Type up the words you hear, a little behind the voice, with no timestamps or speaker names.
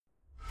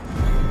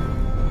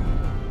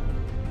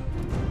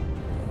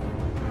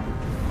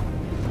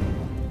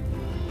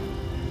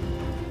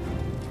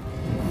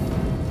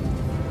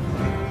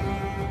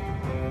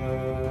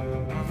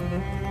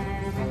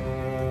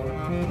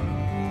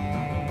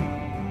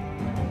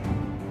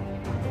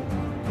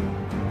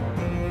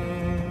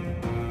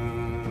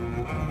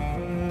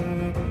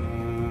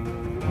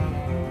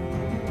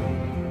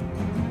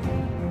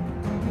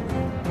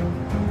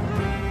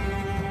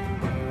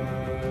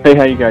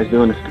how you guys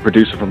doing? It's the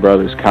producer from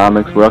Brothers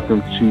Comics. Welcome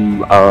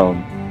to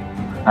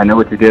I Know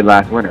What You Did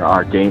Last Winter,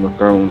 our Game of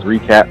Thrones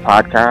recap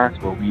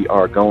podcast, where we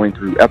are going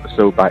through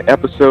episode by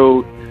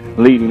episode,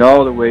 leading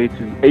all the way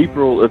to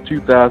April of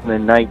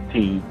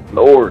 2019.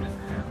 Lord,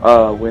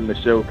 when the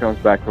show comes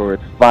back for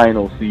its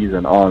final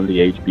season on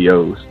the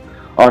HBOs.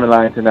 On the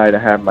line tonight, I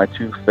have my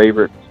two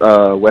favorite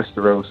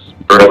Westeros.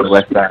 The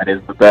West Side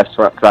is the best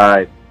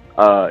side.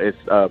 It's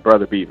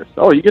Brother Beavis.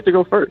 Oh, you get to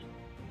go first.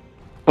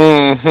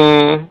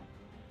 Mm-hmm.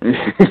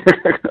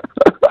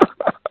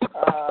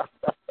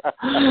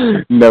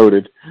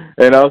 Noted.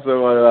 And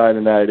also on the line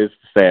tonight is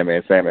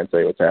Sandman. Sandman,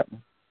 say what's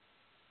happening.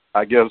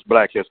 I guess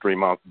Black History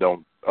Month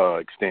don't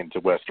extend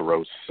to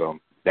Westeros, so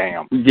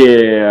damn.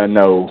 Yeah,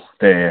 no.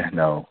 Yeah,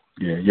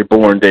 your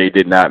born day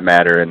did not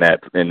matter in this.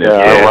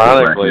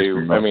 Ironically,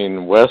 I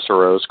mean,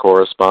 Westeros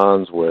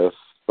corresponds with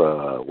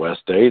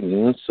West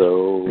Dayton,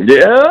 so...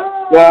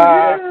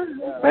 Yeah,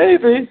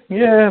 maybe.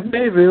 Yeah,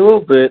 maybe a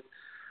little bit.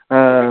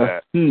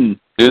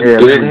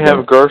 Do they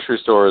have grocery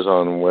stores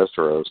on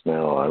Westeros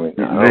now? I mean,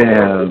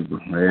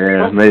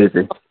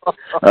 maybe.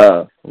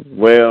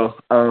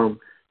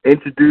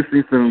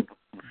 Introducing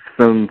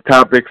some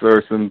topics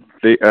or some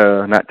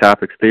not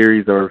topics,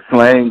 theories or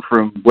slang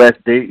from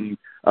West Dayton.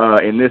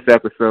 In this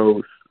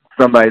episode,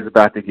 somebody's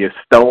about to get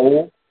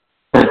stole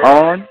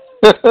on.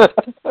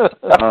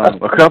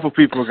 A couple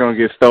people are gonna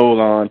get stole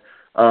on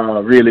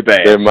really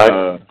bad.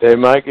 They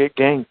might get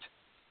ganked.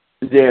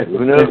 Yes,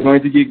 they're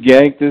going to get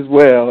ganked as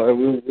well.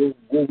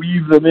 We'll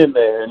weave them in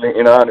there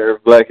in honor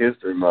of Black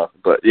History Month.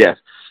 But yes,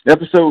 this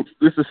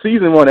is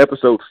season 1,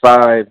 episode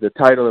 5. The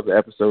title of the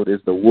episode is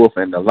The Wolf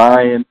and the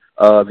Lion.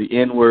 The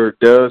N-word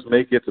does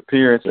make its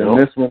appearance in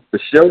this one for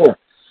sure.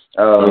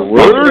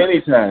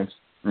 Many times.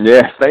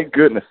 Yeah, thank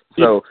goodness.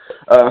 So,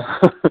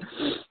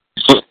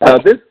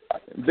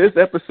 this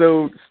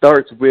episode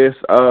starts with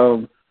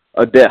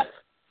a death.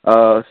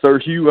 Sir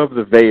Hugh of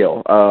the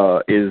Vale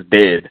is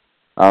dead.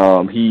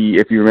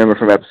 If you remember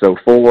from episode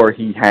 4,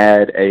 he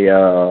had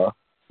a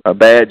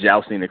bad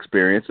jousting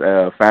experience,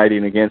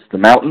 fighting against the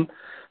mountain.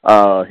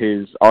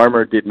 His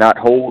armor did not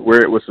hold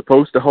where it was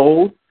supposed to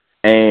hold,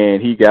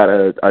 and he got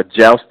a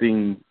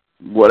jousting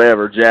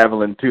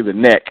javelin to the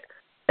neck,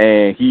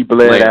 and he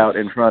bled out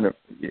in front of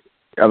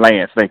a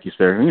lance. Thank you,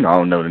 sir. I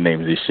don't know the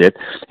name of this shit.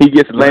 He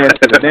gets a lance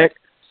to the neck,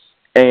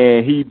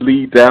 and he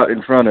bleeds out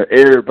in front of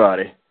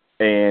everybody.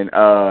 And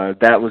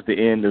that was the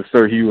end of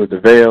Sir Hugh of the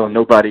Vale.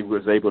 Nobody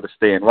was able to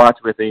stay and watch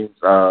with him.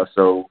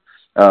 So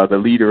the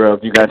leader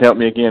of, you guys help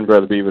me again,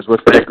 Brother Beavis.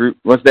 What's that group?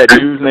 What's that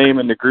dude's name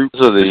in the group?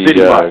 This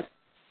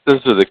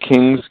is the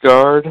King's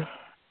Guard.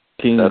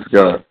 King's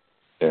Guard.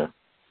 Yeah.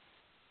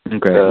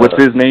 Okay. What's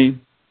his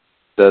name?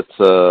 That's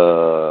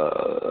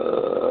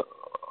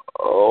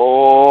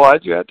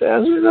why'd you have to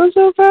ask me that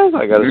so fast?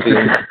 I gotta see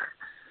him.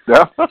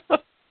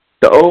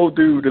 The old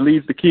dude that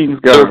leads the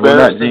King's Guard. Sir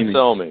Barristan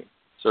Selmy.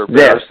 Sir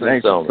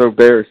Barristan Selmy. Sir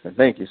Barristan.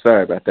 Thank you.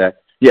 Sorry about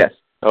that. Yes.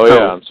 Oh,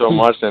 yeah. I'm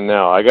watching it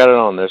now. I got it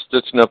on there,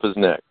 stitching up his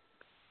neck.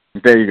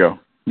 There you go.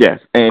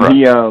 Yes. And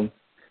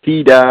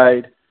he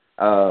died.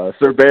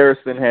 Sir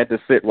Barristan had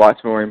to sit watch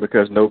for him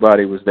because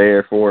nobody was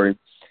there for him.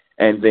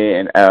 And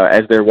then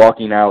as they're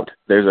walking out,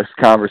 there's a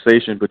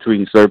conversation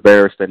between Sir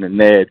Barristan and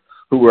Ned,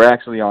 who were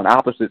actually on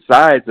opposite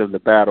sides of the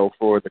battle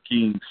for the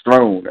king's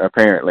throne,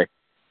 apparently.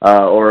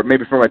 Or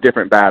maybe from a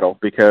different battle,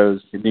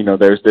 because,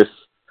 there's this,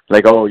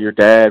 your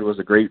dad was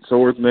a great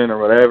swordsman or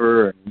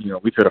whatever, and,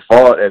 we could have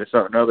fought at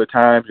certain other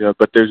times,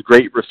 but there's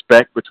great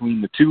respect between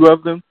the two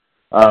of them.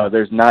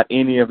 There's not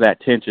any of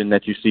that tension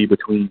that you see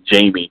between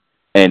Jaime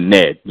and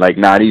Ned,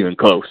 not even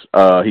close.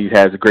 He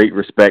has great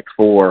respect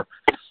for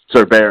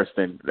Sir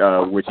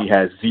Barristan, which he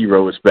has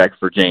zero respect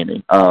for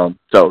Jaime.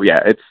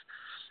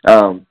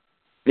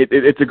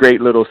 It's a great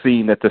little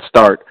scene at the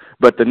start,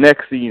 but the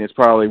next scene is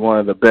probably one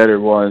of the better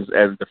ones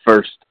as the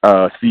first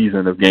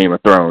season of Game of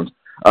Thrones.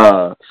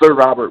 Sir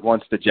Robert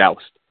wants to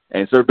joust,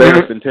 and Sir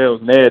Barristan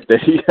tells Ned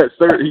that he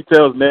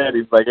tells Ned,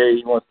 he's like, hey,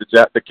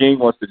 the king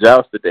wants to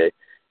joust today.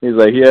 He's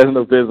like, he has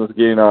no business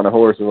getting on a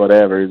horse or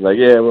whatever. He's like,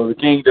 yeah, well, the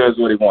king does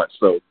what he wants,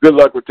 so good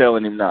luck with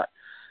telling him not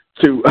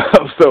to.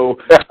 So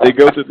they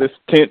go to this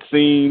tent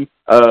scene.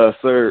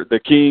 The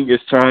king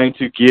is trying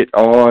to get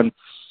on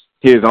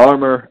his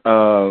armor.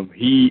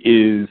 He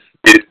is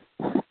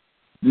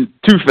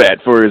too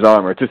fat for his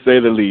armor, to say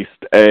the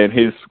least, and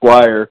his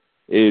squire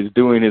is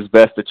doing his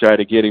best to try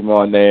to get him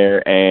on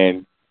there,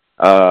 and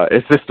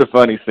it's just a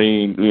funny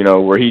scene,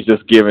 where he's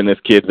just giving this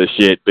kid the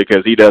shit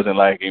because he doesn't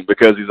like him,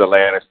 because he's a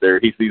Lannister.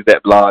 He sees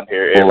that blonde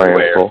hair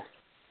everywhere.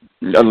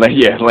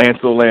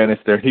 Lancel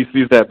Lannister. He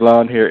sees that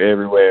blonde hair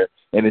everywhere,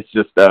 and it's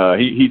just,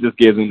 he just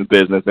gives him the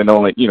business, and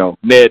only,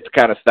 Ned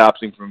kind of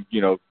stops him from,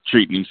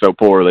 treating him so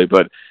poorly,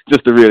 but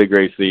just a really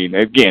great scene.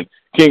 Again,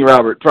 King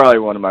Robert, probably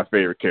one of my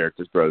favorite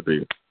characters, Brother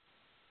Peter.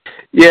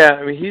 Yeah,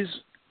 I mean, he's,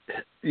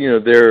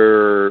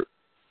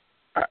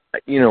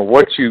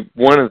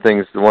 one of the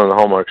things, one of the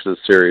hallmarks of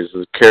the series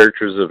is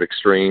characters of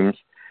extremes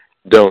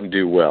don't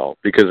do well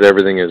because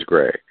everything is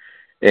gray.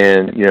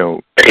 And,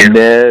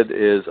 Ned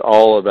is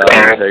all about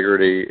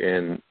integrity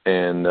and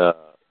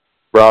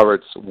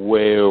Robert's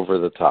way over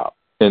the top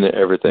in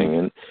everything,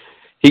 and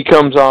he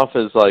comes off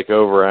as like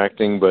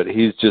overacting, but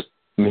he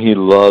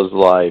loves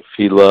life,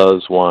 he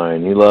loves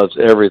wine, he loves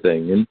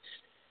everything, and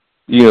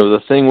the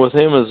thing with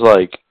him is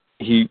like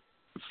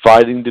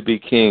fighting to be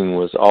king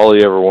was all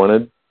he ever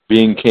wanted.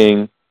 Being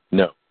king,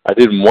 no, I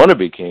didn't want to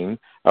be king.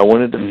 I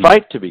wanted to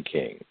fight to be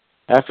king.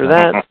 After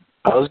that,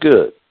 I was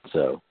good.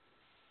 So,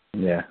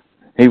 yeah,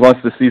 he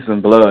wants to see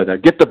some blood.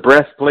 Get the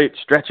breastplate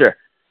stretcher.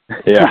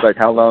 Yeah. He's like,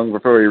 how long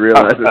before he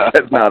realizes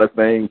that's not a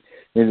thing?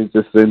 And he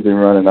just sends him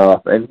running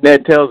off. And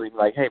Ned tells him,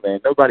 like, hey, man,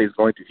 nobody's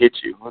going to hit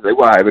you. I was like,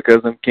 why? Because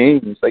I'm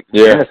king. He's like,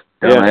 yes,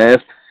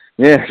 dumbass.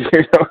 Yeah,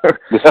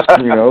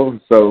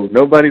 so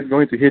nobody's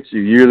going to hit you.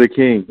 You're the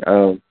king.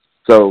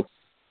 Because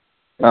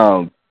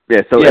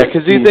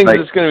he thinks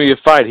it's going to be a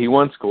fight. He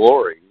wants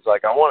glory. He's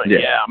like, I want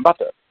it. I'm about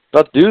to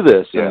do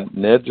this. Yeah. And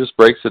Ned just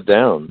breaks it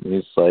down.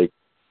 He's like,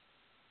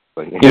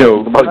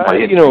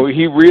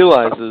 he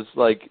realizes,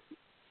 like,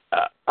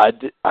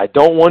 I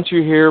don't want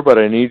you here, but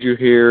I need you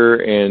here,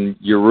 and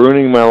you're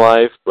ruining my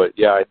life, but,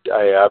 I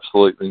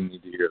absolutely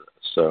need to hear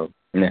this. So,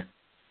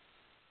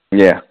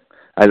 yeah.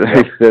 I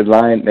like the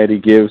line that he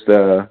gives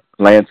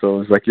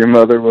Lancel is like, your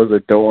mother was a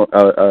dumb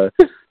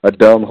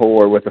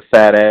whore with a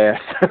fat ass.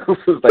 I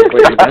was like,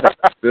 wait, is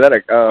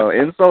that a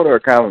insult or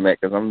a compliment?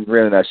 Because I'm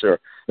really not sure.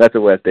 That's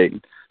a West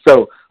Dayton.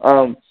 So,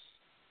 I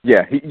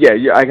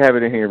have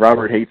it in here.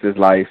 Robert hates his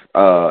life.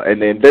 And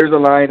then there's a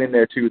line in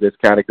there, too,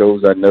 that kind of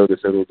goes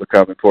unnoticed. It will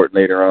become important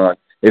later on,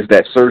 is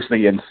that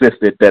Cersei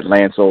insisted that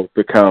Lancel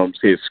becomes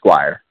his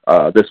squire.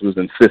 This was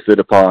insisted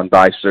upon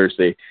by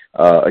Cersei.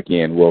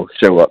 Again, will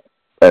show up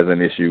as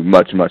an issue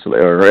much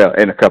later,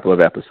 in a couple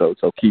of episodes.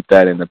 So keep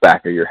that in the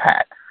back of your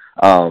hat.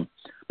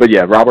 But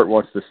yeah, Robert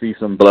wants to see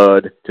some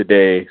blood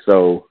today.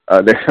 So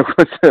there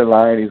was the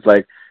line. He's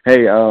like,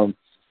 hey,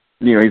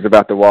 he's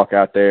about to walk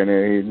out there,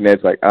 and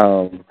Ned's like,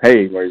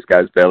 hey, where he's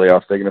got his belly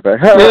off, sticking it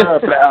back.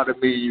 Bow to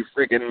me, you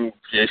freaking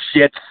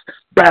shits.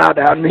 Bow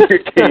down to your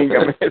king.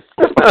 I mean, it's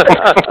a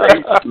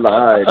great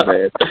line,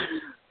 man.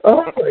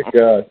 Oh my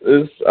gosh.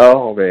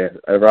 Man.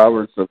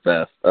 Robert's the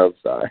best. I'm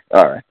sorry.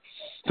 All right.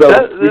 So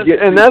that's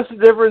the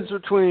difference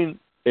between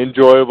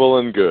enjoyable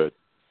and good.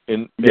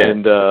 And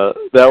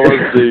that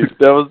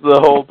was the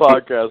whole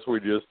podcast we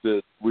just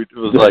did. It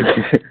was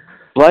like,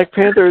 Black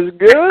Panther is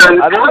good.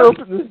 I don't know if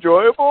it's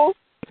enjoyable.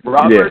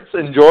 Robert's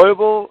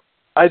enjoyable.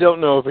 I don't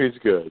know if he's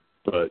good.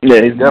 But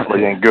yeah, he's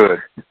definitely ain't good.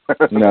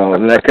 No,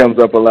 and that comes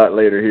up a lot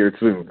later here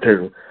too.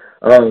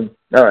 All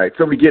right,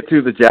 so we get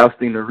to the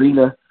jousting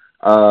arena.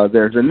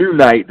 There's a new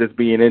knight that's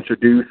being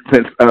introduced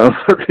since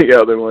the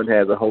other one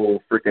has a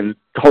whole freaking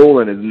hole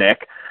in his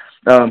neck.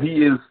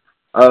 He is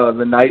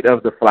the Knight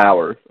of the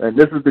Flowers, and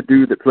this is the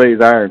dude that plays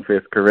Iron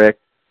Fist, correct?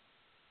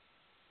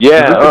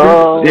 Yeah.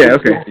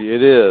 Okay.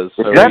 It is.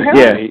 So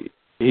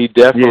he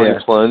definitely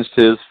plunged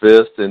his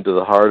fist into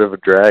the heart of a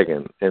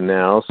dragon, and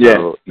now he's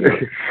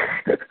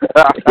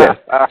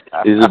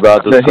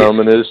about to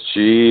summon his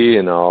chi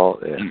and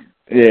all.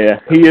 Yeah,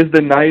 he is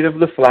the Knight of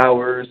the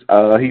Flowers.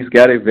 He's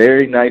got a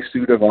very nice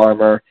suit of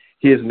armor.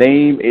 His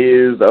name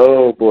is,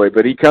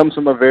 but he comes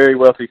from a very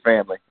wealthy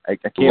family. I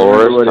can't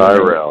remember what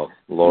Tyrell.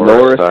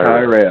 Loras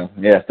Tyrell.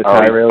 Yes, the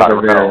Tyrells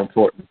are very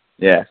important.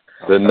 Yes.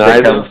 The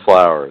Knight of the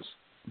Flowers.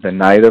 The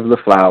Knight of the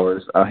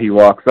Flowers. He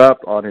walks up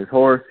on his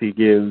horse. He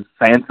gives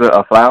Sansa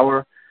a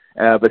flower.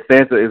 But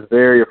Sansa is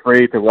very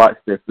afraid to watch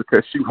this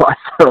because she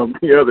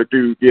watched the other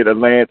dude get a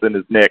lance in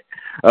his neck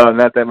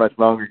not that much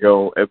long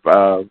ago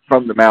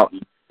from the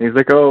mountain. And he's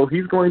like, "Oh,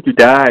 he's going to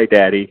die,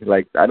 Daddy.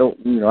 Like, I don't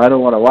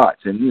want to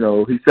watch." And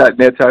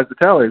Ned tries to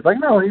tell her. He's like,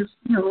 "No, he's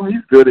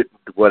good at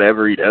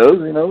whatever he does.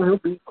 He'll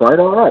be quite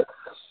all right."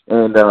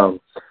 And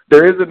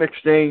there is an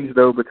exchange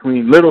though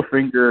between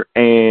Littlefinger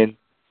and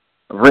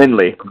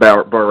Renly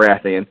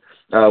Baratheon,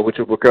 which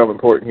will become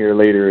important here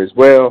later as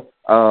well.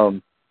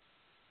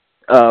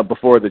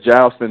 Before the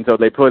joust, and so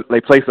they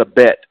place a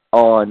bet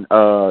on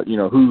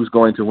who's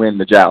going to win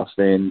the joust,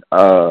 and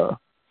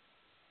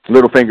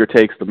Littlefinger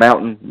takes the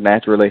mountain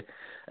naturally,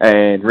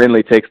 and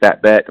Renly takes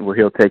that bet where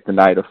he'll take the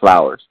Knight of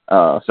Flowers.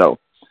 So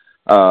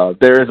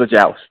there is a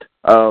joust,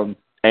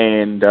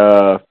 and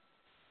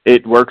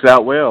it works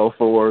out well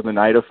for the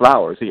Knight of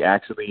Flowers. He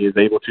actually is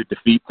able to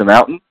defeat the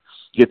mountain,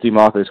 gets him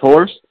off his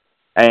horse,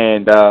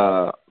 and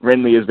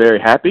Renly is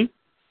very happy.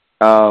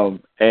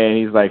 And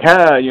he's like,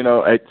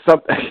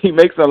 he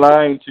makes a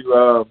line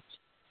to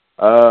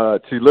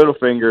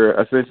Littlefinger,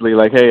 essentially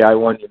like, hey, I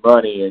won your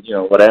money and,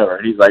 whatever.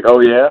 And he's like,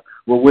 oh, yeah?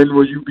 Well, when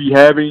will you be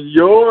having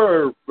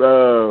your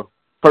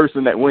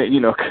person that went,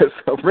 because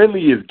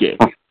Renly is gay,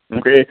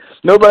 okay?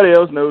 Nobody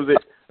else knows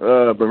it,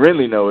 but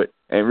Renly know it,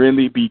 and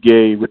Renly be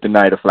gay with the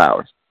Knight of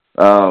Flowers.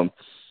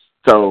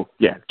 So,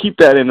 yeah, keep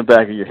that in the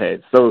back of your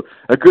head. So,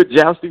 a good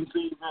jousting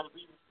scene.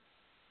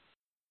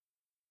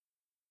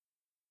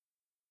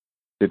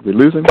 Did we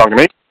lose him? Talking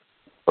to me?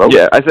 Oh.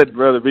 Yeah, I said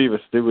Brother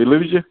Beavis. Did we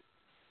lose you?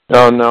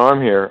 Oh, no,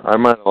 I'm here. I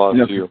might have lost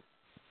you.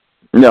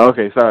 No,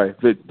 okay, sorry.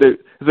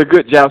 It's a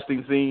good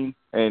jousting scene,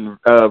 and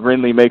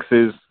Renly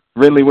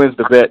wins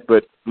the bet,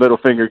 but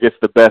Littlefinger gets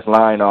the best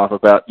line off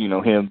about,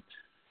 him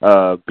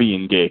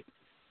being gay.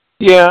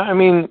 Yeah, I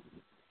mean,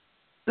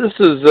 this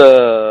is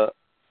all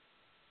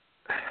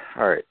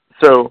right.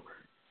 So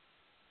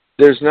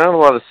there's not a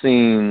lot of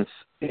scenes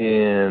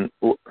in.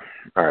 All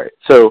right,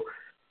 so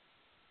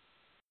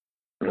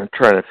I'm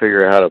trying to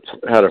figure out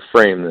how to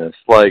frame this.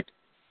 Like,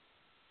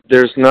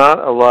 there's not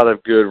a lot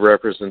of good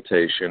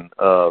representation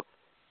of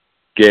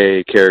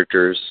gay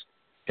characters,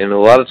 and a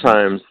lot of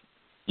times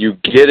you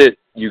get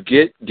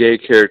gay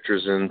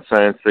characters in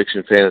science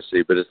fiction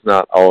fantasy, but it's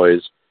not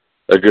always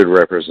a good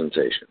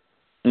representation.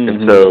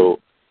 Mm-hmm. And so,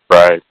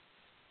 right.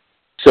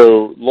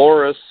 So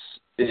Loras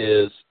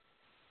is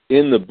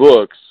in the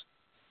books.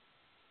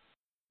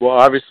 Well,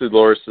 obviously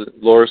Loras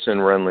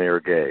and Renly are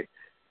gay,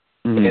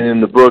 and in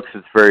the books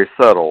it's very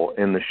subtle.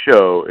 In the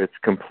show, it's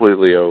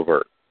completely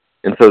overt.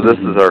 And so this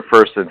is our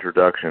first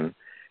introduction,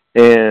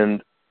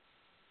 and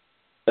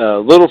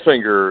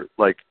Littlefinger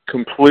like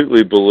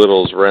completely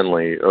belittles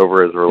Renly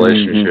over his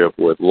relationship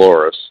with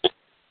Loras,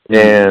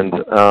 and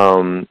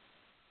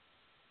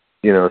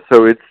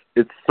so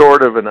it's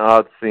sort of an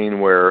odd scene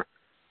where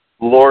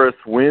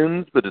Loras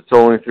wins, but it's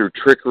only through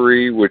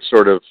trickery, which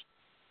sort of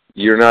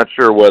you're not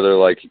sure whether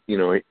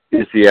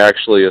is he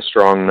actually a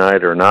strong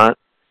knight or not,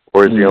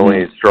 or is he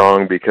only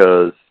strong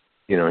because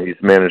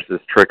he's managed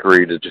this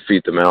trickery to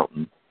defeat the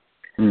Mountain.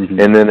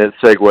 And then it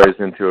segues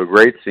into a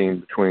great scene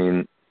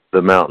between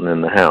the Mountain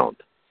and the Hound.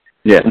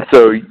 Yeah. And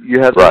so you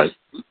have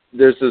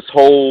there's this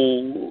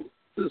whole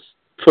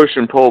push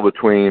and pull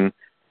between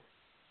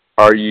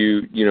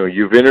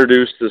you've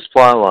introduced this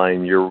plot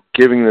line, you're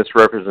giving this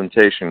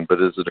representation,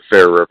 but is it a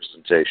fair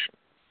representation?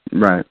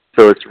 Right.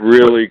 So it's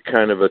really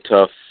kind of a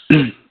tough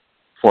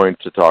point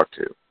to talk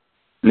to.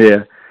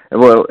 Yeah.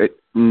 Well,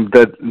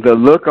 the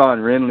look on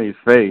Renly's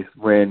face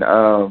when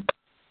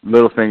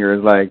Littlefinger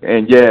is like,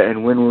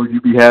 and when will you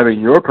be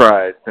having your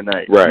prize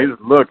tonight? Right. His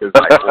look is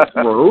like,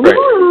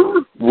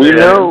 we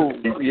know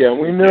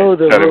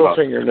that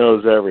Littlefinger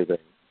knows everything.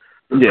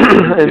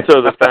 Yeah. And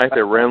so the fact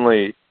that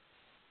Renly,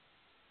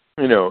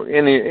 and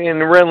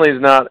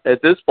Renly's not,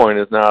 at this point,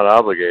 is not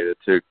obligated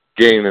to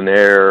gain an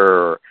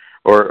heir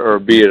or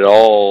be at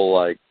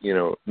all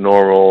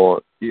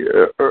normal.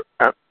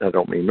 I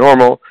don't mean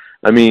normal.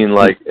 I mean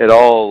at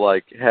all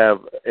have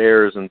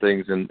heirs and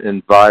things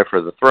and vie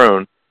for the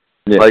throne.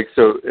 Yeah.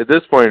 So at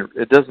this point,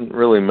 it doesn't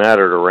really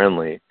matter to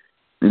Renly.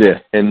 Yeah.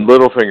 And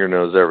Littlefinger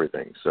knows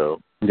everything.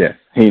 So yeah,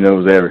 he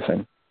knows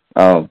everything.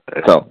 So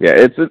yeah,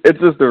 it's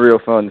just a real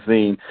fun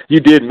scene.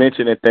 You did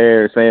mention it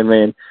there,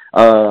 Sandman.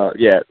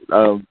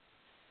 The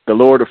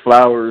Lord of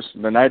Flowers,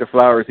 the Knight of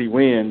Flowers, he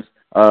wins.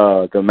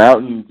 The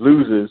Mountain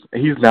loses.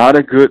 He's not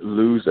a good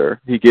loser.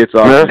 He gets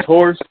off his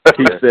horse.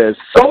 He says,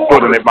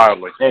 putting it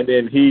mildly, and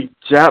then he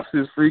chops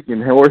his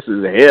freaking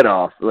horse's head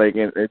off. And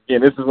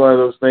again, this is one of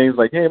those things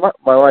hey, my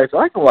wife,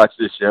 I can watch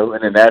this show,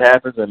 and then that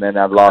happens, and then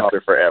I've lost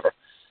her forever.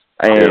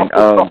 And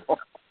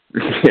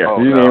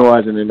you ain't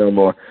watching it no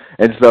more.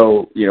 And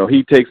so,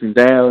 he takes him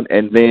down,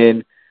 and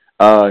then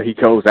he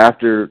goes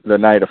after the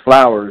Knight of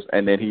Flowers,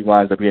 and then he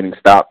winds up getting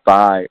stopped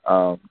by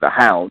the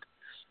Hound.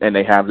 And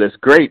they have this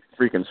great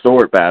freaking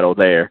sword battle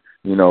there,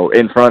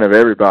 in front of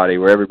everybody,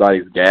 where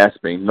everybody's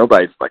gasping.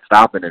 Nobody's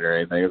stopping it or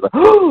anything. It's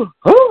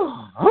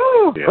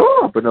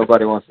but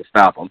nobody wants to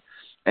stop them.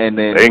 And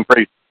then they ain't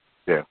crazy.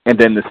 Yeah. And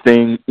then the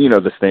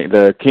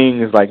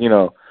king is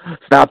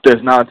stop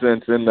this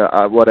nonsense in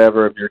the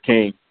whatever of your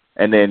king.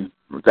 And then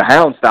the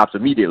Hound stops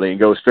immediately and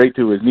goes straight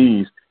to his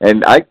knees.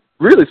 And I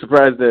really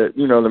surprised that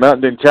the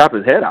Mountain didn't chop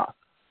his head off.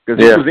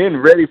 Because he was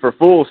ready for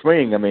full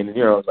swing. I mean, it's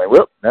that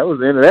was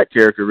the end of that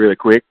character really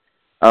quick.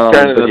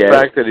 Kind of the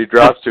fact that he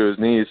drops to his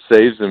knees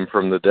saves him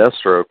from the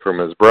Deathstroke from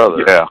his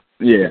brother. Yeah.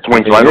 Yeah.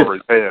 Swings right over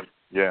his head.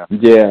 Yeah.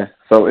 Yeah.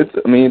 So it's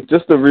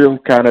just a real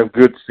kind of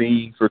good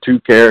scene for two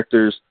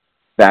characters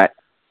that,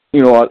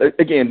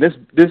 again,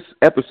 this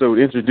episode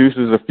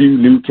introduces a few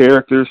new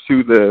characters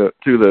to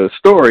the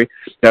story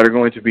that are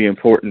going to be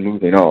important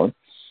moving on.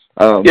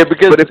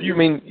 Because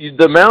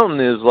the Mountain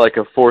is like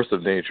a force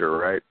of nature,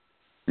 right?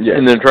 Yeah.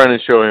 And they're trying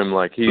to show him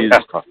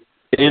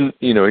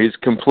he's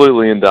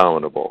completely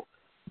indomitable.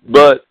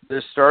 But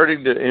they're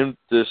starting to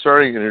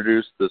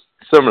introduce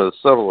some of the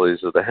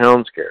subtleties of the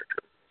Hound's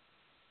character.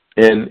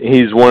 And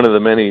he's one of the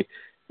many,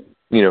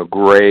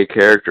 gray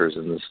characters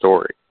in the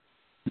story.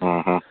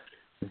 Uh-huh.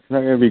 It's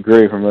not going to be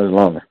gray for much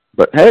longer.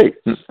 But hey,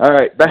 all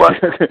right,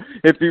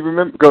 if you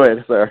remember, go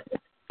ahead, sorry.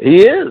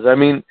 He is. I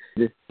mean,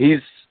 he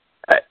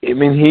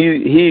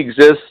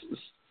exists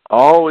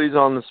always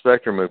on the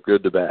spectrum of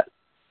good to bad.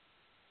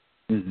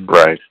 Mm-hmm.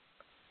 Right.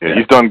 Yeah,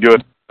 he's done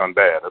good, done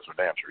bad. That's for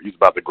damn sure. He's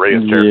about the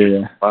grayest character.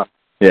 Yeah. Wow.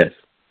 Yes.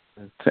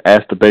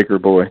 Ask the Baker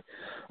boy.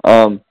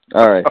 All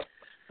right.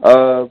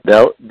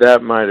 That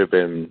might have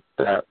been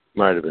bad.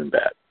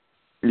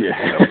 Yeah.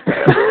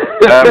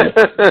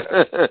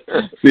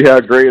 See how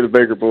gray the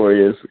Baker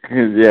boy is.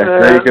 Yeah,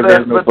 gray because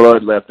there's no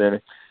blood left in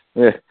it.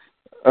 Yeah.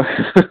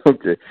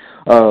 Okay.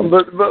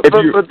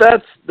 But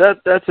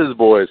that's his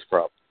boy's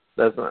problem.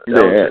 That's not.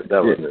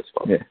 That wasn't his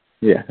fault.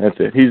 Yeah, that's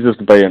it. He's just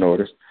obeying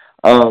orders.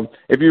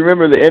 If you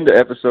remember the end of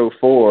episode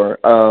 4,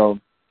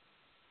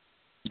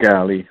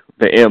 golly,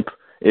 the imp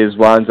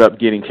winds up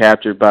getting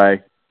captured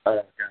by.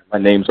 My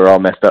names are all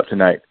messed up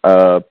tonight.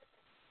 Tyrion.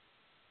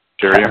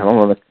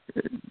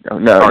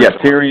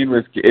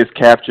 Tyrion is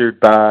captured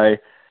by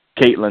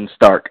Catelyn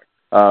Stark.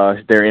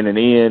 They're in an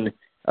inn.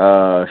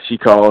 She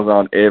calls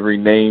on every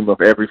name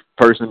of every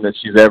person that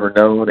she's ever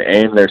known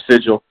and their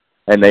sigil,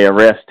 and they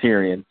arrest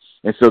Tyrion.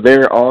 And so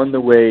they're on the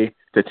way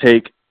to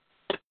take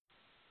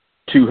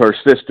to her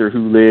sister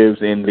who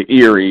lives in the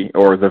Eyrie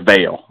or the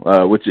Vale,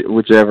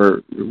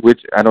 whichever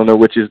I don't know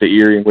which is the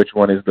Eyrie and which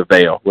one is the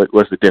Vale.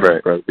 What's the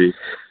difference, Brother B?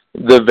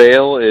 The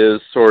Vale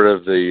is sort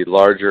of the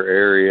larger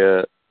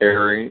area,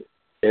 and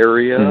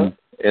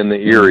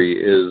the Eyrie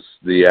is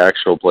the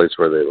actual place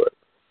where they live.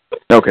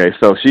 Okay,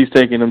 so she's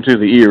taking them to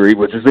the Eyrie,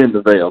 which is in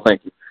the Vale.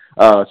 Thank you.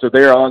 So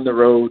they're on the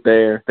road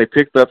there. They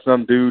picked up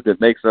some dude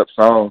that makes up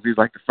songs. He's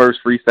like the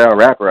first freestyle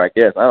rapper, I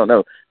guess. I don't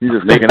know. He's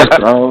just making up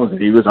songs,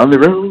 and he was on the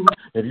road,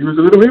 and he was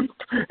a little imp,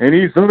 and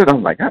he's on it.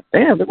 I'm like, God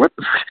damn, what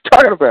are you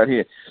talking about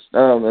here?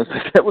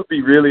 That would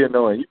be really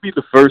annoying. You'd be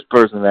the first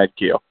person I'd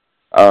kill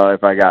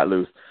if I got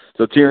loose.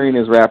 So Tyrion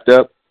is wrapped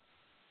up.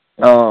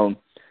 And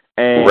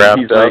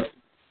he's like,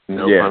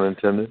 no pun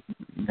intended.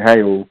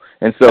 Hey-o.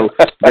 And so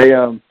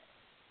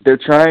they're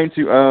trying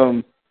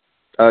to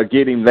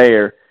get him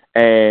there,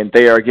 and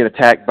they get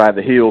attacked by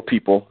the Hill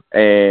people.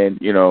 And,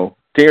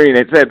 Tyrion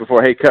had said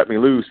before, hey, cut me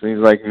loose. And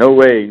he's like, no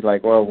way. He's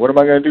like, well, what am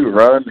I going to do?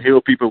 Run? The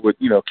Hill people would,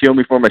 kill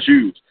me for my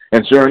shoes.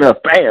 And sure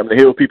enough, bam, the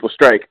Hill people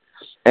strike.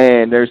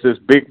 And there's this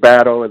big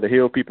battle, and the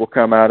Hill people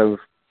come out of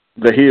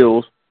the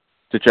hills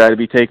to try to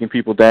be taking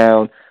people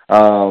down.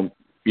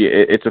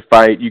 It's a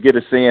fight. You get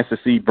a chance to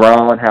see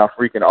Bronn, how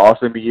freaking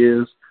awesome he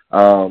is,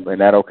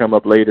 and that'll come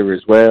up later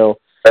as well.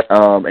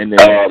 And then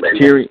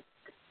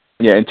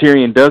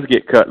Tyrion does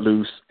get cut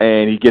loose,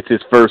 and he gets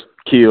his first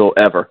kill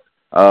ever.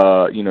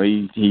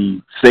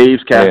 He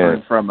saves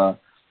Catelyn from a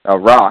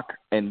rock,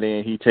 and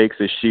then he takes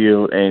his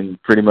shield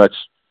and pretty much,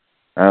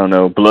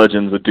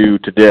 bludgeons a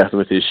dude to death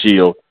with his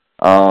shield.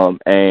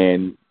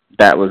 And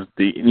that was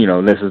this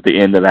is the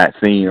end of that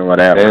scene or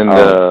whatever.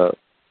 And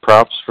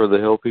props for the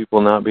Hill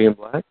people not being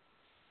black.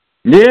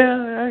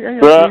 Yeah,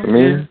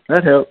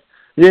 that helped.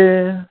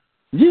 Yeah,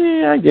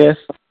 I guess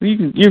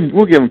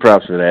we'll give him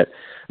props for that.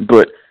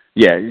 But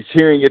yeah,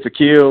 Tyrion gets a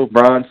kill.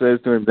 Bronn says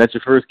to him, "That's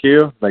your first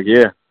kill." Like,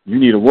 yeah, you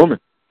need a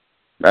woman.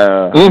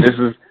 This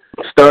is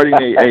starting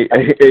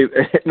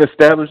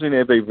establishing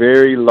a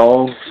very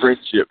long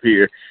friendship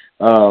here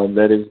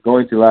that is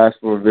going to last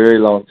for a very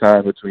long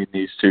time between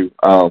these two.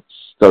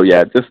 So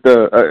yeah, just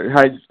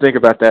how do you think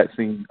about that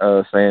scene,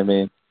 Sam,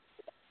 man?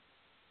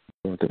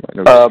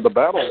 The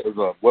battle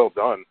was well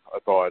done, I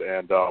thought,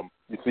 and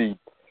you see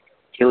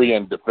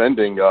Tyrion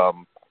defending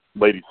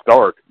Lady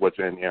Stark, which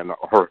in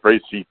her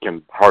face, she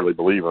can hardly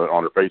believe it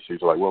on her face.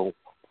 She's like, well,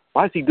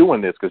 why is he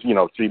doing this? Because,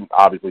 she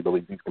obviously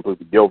believes he's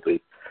completely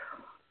guilty.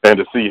 And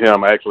to see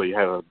him actually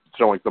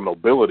showing some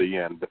nobility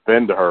and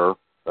defend her,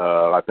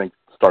 I think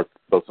starts to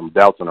throw some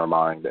doubts in her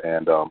mind.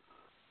 And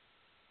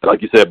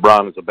like you said,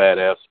 Bronn is a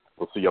badass.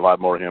 We'll see a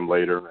lot more of him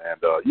later.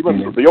 And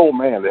even the old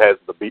man that has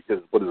his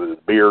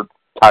beard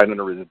tied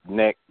under his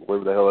neck,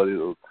 whatever the hell it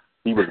is,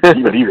 he was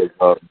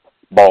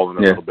balling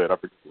a little bit. I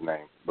forget his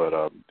name, but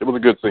it was a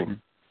good scene.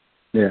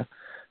 Yeah,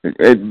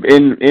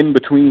 in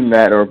between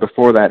that or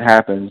before that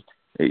happens,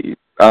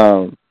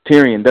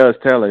 Tyrion does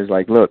tell her, he's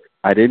like, "Look,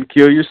 I didn't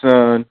kill your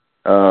son.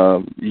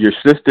 Your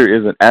sister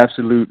is an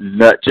absolute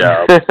nut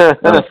job.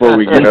 Before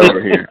we get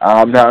over here,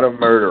 I'm not a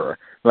murderer."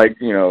 Like,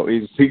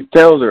 he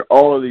tells her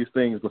all of these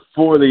things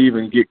before they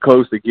even get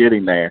close to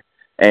getting there,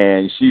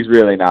 and she's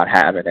really not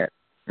having it.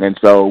 And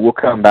so we'll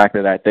come back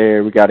to that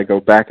there. We got to go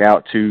back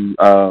out to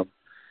the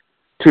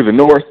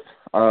north.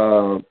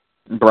 Bran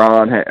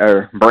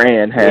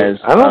has...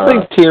 I don't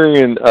think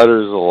Tyrion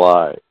utters a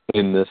lie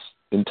in this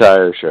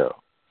entire show.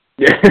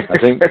 I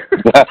think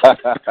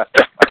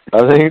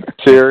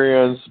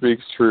Tyrion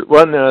speaks truth.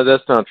 Well, no,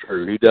 that's not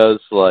true. He does,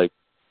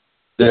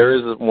 there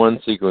is one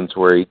sequence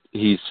where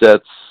he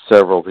sets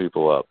several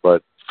people up,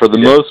 but for the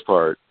most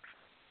part,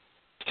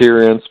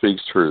 Tyrion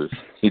speaks truth.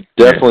 He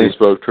definitely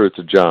spoke truth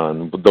to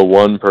Jon, the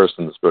one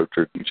person that spoke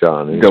truth to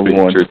Jon, and he's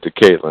speaking truth to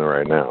Catelyn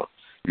right now.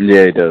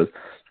 Yeah, he does.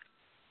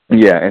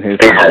 Yeah, and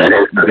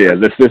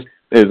this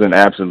is an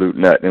absolute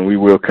nut, and we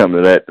will come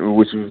to that,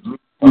 which was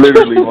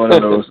literally one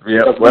of those.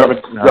 Yeah, well,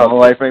 my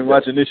wife ain't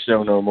watching this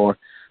show no more.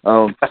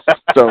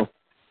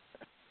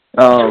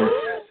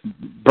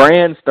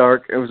 Bran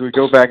Stark, as we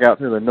go back out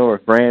to the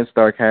north, Bran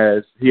Stark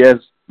has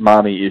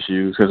mommy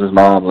issues because his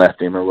mom left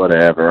him or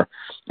whatever,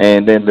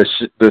 and then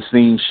the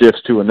scene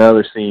shifts to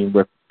another scene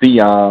with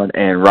Theon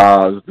and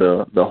Ros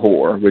the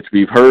whore, which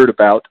we've heard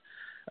about,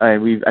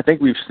 and I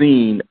think we've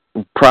seen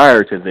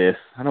prior to this.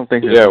 I don't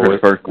think with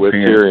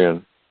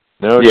Tyrion.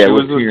 No, she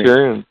was with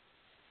Tyrion.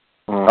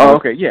 Oh,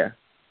 okay, yeah.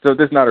 So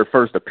this is not her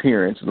first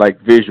appearance,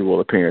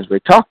 visual appearance. They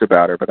talked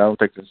about her, but I don't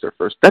think this is her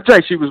first. That's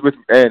right. She was with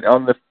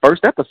on the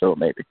first episode,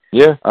 maybe.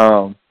 Yeah.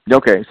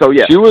 Okay. So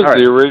yeah, she was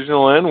the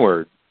original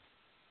N-word.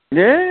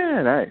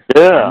 Yeah, nice.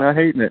 Yeah. I'm not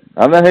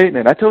hating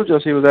it. I told you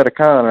she was at a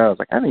con, and I was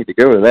like, I need to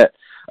go to that.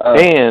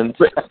 And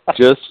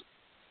just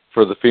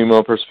for the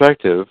female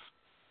perspective,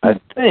 I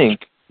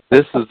think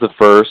this is the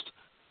first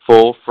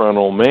full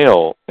frontal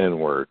male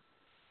N-word.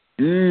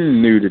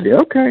 Nudity.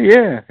 Okay,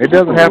 yeah. It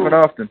doesn't happen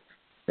often.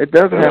 It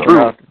doesn't happen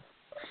often.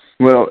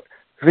 Well,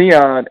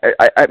 Theon,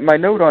 my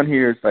note on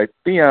here is like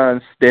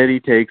Theon steady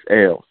takes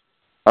L's.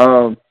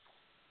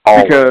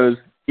 Because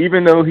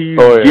even though he's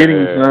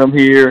getting some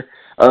here,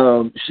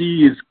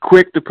 she is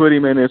quick to put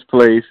him in his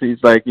place.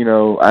 He's like, I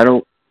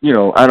don't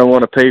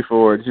want to pay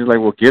for it. She's like,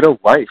 well, get a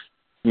wife.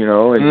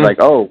 And like,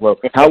 oh, well,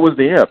 how was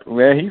the imp?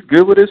 Man, he's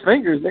good with his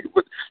fingers.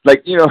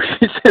 Like, he's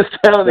just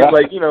sounding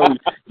like,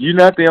 you're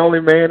not the only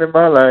man in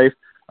my life.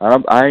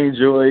 I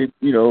enjoy,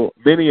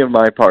 many of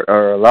my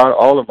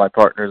all of my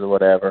partners or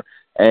whatever,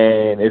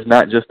 and it's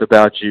not just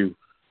about you.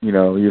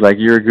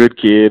 You're a good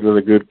kid with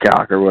a good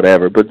cock or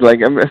whatever. But like,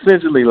 I'm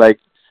essentially like,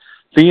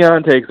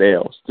 Theon takes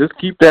L's. Just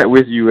keep that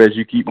with you as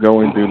you keep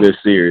going through this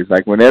series.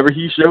 Like, whenever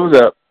he shows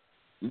up,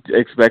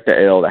 expect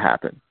an L to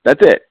happen.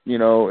 That's it.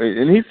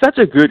 And he's such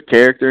a good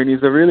character, and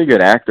he's a really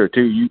good actor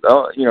too.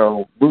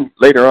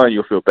 Later on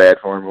you'll feel bad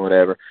for him or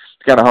whatever.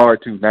 It's kind of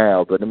hard to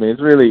now, but I mean,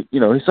 it's really,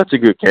 he's such a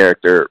good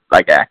character,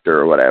 like actor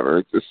or whatever.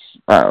 It's just,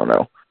 I don't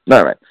know.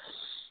 All right,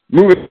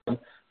 moving on.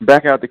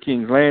 Back out to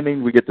King's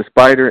Landing, we get the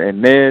Spider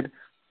and Ned,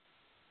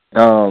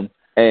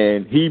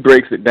 and he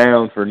breaks it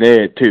down for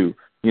Ned too.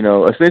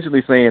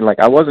 Essentially saying, like,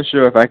 I wasn't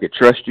sure if I could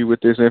trust you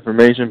with this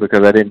information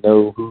because I didn't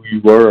know who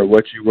you were or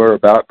what you were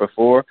about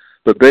before.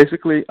 But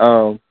basically,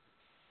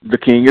 the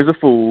king is a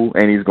fool,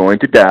 and he's going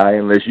to die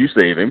unless you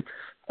save him.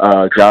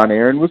 Jon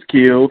Arryn was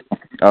killed,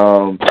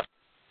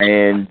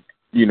 and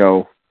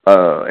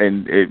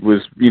it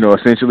was,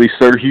 essentially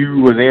Sir Hugh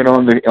was in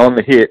on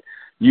the hit.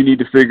 You need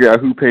to figure out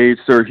who paid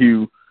Sir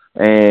Hugh,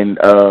 and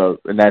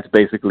that's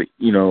basically,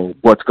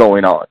 what's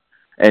going on.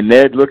 And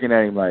Ned looking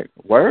at him like,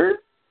 word?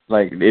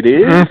 Like, it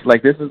is?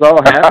 Like, this is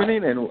all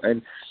happening?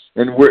 And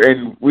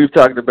we've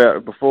talked about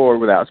it before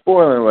without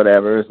spoiling or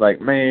whatever. It's like,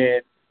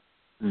 man,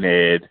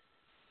 Ned,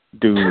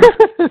 dude.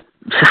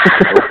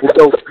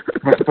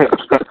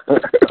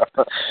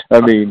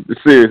 I mean,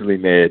 seriously,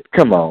 Ned,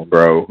 come on,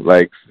 bro.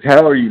 Like,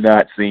 how are you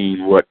not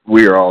seeing what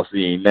we're all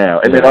seeing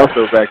now? And then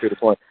also back to the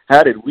point,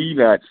 how did we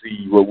not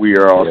see what we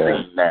are all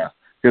seeing now?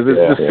 Because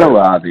it's just so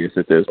obvious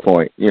at this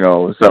point,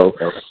 so...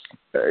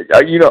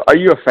 Are you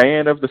a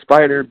fan of the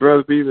Spider,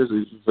 Brother Beavers?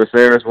 Is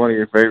Viserys one of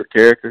your favorite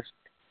characters?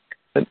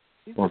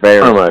 One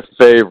of my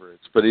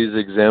favorites, but he's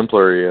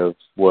exemplary of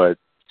what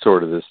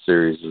sort of this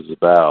series is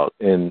about.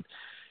 And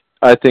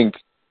I think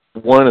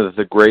one of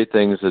the great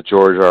things that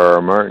George R.R.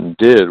 Martin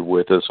did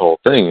with this whole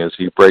thing is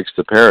he breaks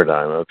the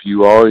paradigm of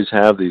you always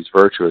have these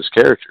virtuous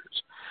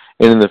characters.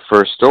 And in the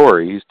first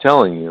story, he's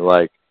telling you,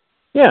 like,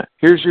 yeah,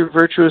 here's your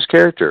virtuous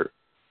character.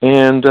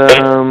 And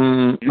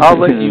I'll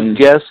let you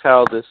guess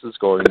how this is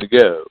going to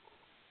go.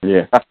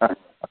 Yeah.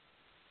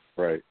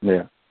 Right.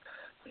 Yeah.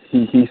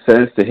 He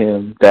says to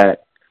him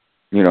that,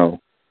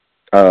 Jon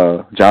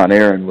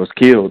Arryn was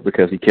killed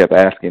because he kept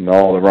asking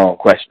all the wrong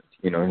questions,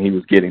 and he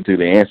was getting to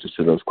the answers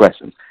to those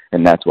questions,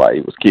 and that's why he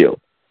was killed.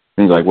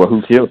 And he's like, well,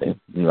 who killed him?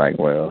 He's like,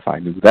 well, if I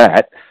knew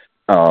that,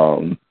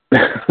 the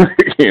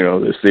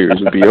series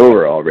would be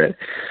over already.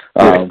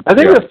 I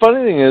think the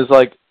funny thing is,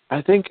 like,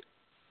 I think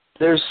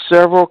there's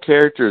several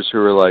characters who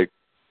are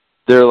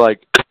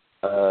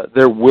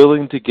they're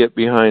willing to get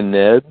behind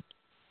Ned,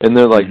 and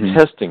they're like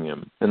testing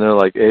him, and they're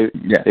like,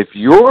 if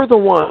you're the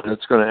one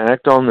that's going to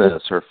act on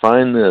this or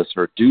find this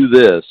or do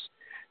this,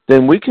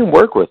 then we can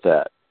work with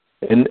that.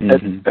 And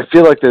I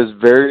feel like there's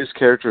various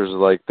characters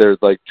like they're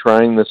like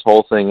trying this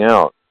whole thing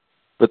out,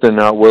 but they're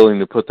not willing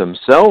to put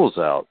themselves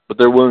out, but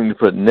they're willing to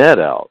put Ned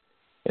out,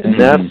 and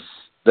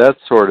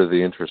that's sort of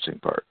the interesting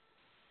part.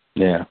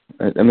 Yeah,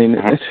 I mean,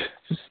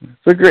 it's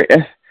a great.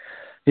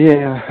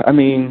 Yeah, I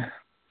mean,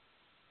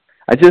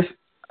 I just,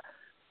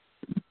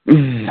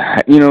 we're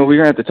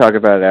gonna have to talk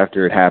about it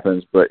after it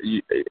happens. But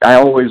I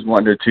always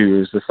wonder too.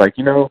 It's just like,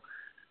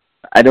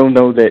 I don't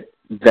know that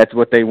that's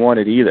what they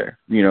wanted either.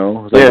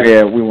 It's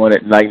like, we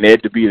wanted like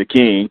Ned to be the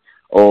king,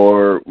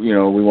 or we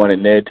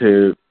wanted Ned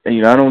to.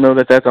 I don't know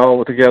that that's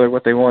all together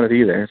what they wanted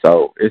either.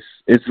 So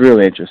it's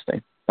really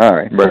interesting. All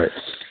right, right.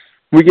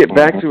 We get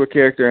back to a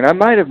character, and I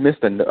might have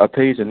missed a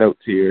page of notes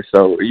here.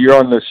 So you're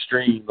on the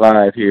stream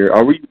live here.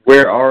 Are we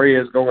where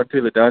Arya is going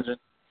to the dungeon?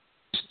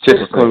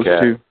 Chasing close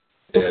to.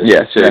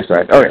 Yes, that's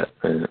right. Okay.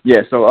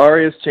 Yeah, so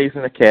Arya's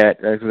chasing a cat.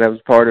 That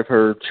was part of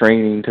her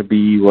training to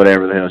be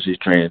whatever the hell she's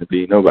training to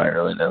be. Nobody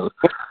really knows.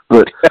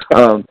 But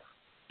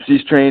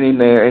she's training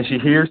there, and she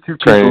hears two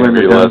people in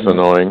the dungeon. Less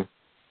annoying.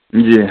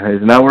 Yeah,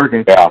 it's not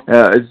working. Yeah.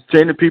 It's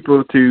training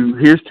people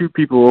here's two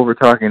people over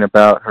talking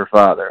about her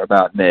father,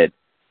 about Ned.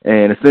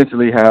 And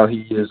essentially how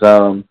he is,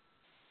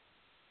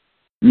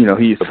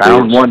 he's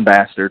found one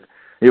bastard.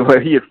 He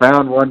had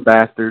found one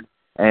bastard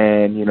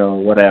and,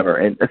 whatever.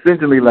 And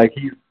essentially, like,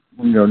 he's,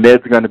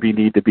 Ned's going to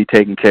need to be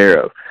taken care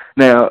of.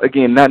 Now,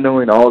 again, not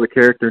knowing all the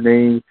character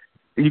names,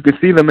 you can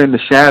see them in the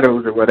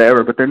shadows or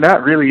whatever, but they're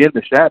not really in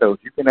the shadows.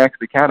 You can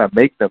actually kind of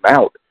make them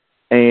out.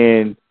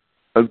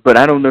 But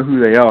I don't know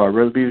who they are.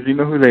 Brother Beavers, do you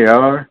know who they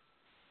are?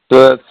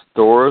 So that's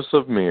Thoros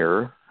of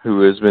Myr,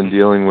 who has been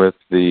dealing with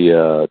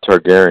the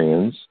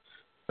Targaryens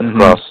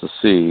across the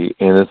sea,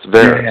 and it's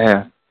Varys.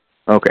 Yeah.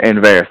 Okay, and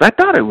Varys. I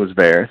thought it was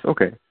Varys.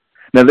 Okay.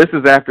 Now, this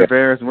is after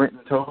Varys went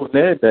and told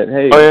Ned that,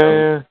 hey...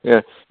 Oh,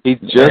 yeah. He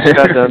just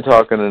got done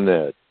talking to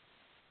Ned.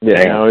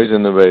 Yeah. Now he's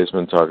in the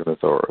basement talking to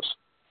Thoros.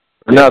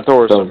 Not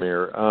Thoros of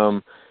Myr.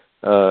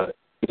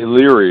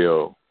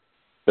 Illyrio.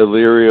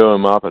 Illyrio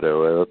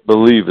Amapato, I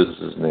believe is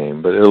his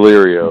name, but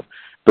Illyrio.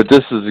 But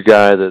this is the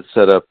guy that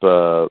set up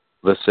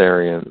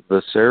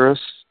Viserys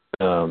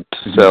to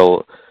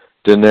sell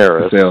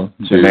Daenerys to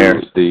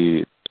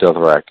the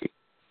Dothraki.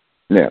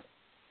 Yeah.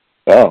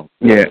 Oh.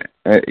 Yeah.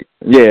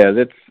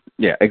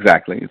 Yeah,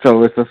 exactly.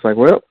 So it's just like,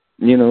 well,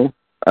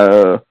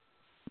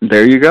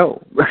 there you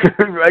go.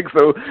 Like,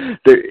 so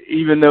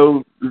even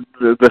though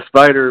the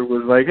spider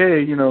was like,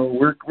 hey,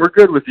 we're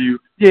good with you.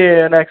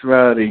 Yeah, in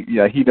actuality,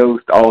 he knows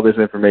all this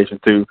information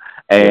too,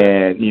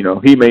 and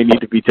he may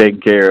need to be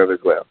taken care of as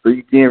well. So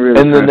you can't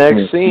really. And the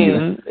next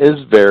scene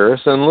is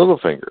Varys and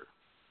Littlefinger.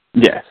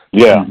 Yes.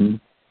 Yeah. Mm-hmm.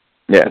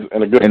 Yeah.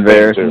 And a good. And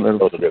Varys and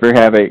Littlefinger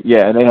have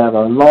and they have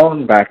a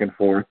long back and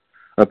forth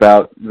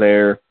about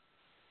their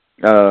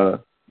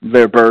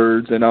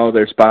birds and all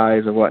their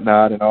spies and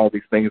whatnot and all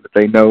these things that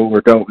they know or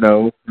don't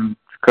know. And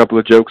a couple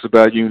of jokes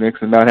about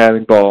eunuchs and not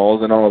having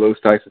balls and all of those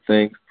types of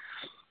things.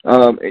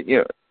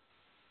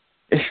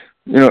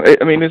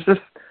 It's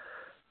just,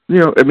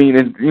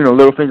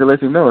 Littlefinger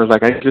lets him know. It's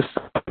like, I just,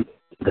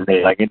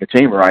 like in the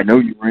chamber, I know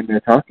you were in there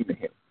talking to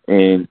him.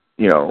 And,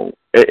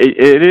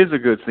 it is a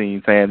good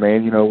scene,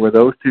 Sandman, where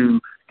those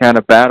two kind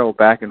of battle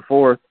back and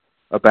forth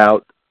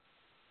about,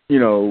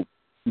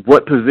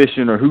 what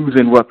position or who's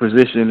in what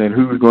position and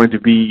who's going to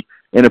be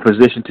in a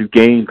position to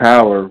gain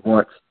power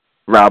once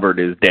Robert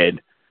is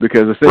dead.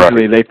 Because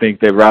essentially they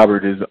think that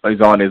Robert is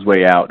on his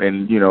way out.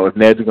 And, if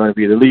Ned's going to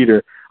be the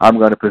leader, I'm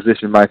going to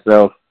position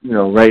myself,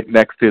 right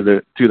next to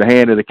the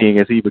hand of the king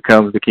as he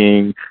becomes the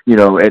king,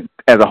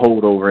 as a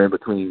holdover in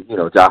between,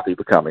 Joffrey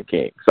becoming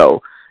king.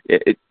 So,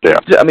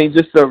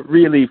 just a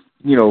really,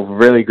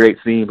 really great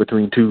scene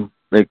between two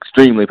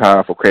extremely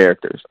powerful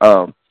characters.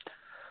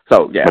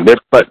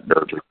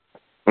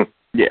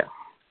 Yeah.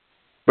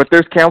 But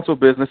there's council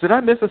business. Did I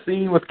miss a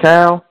scene with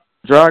Cal,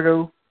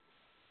 Drago?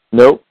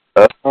 Nope.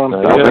 I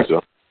don't think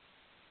so.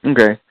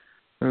 Okay.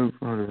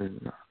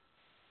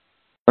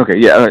 Okay,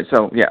 yeah, all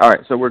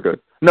right, so we're good.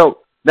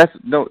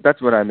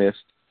 That's what I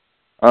missed.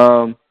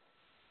 Hold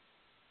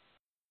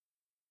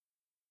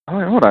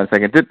on a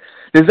second. Did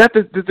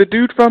the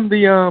dude from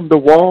the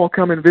Wall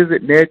come and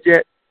visit Ned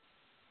yet?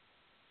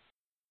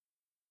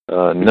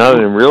 Not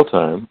in real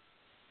time.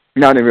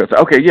 Not in real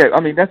time. Okay, yeah.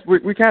 That's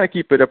we kind of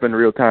keep it up in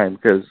real time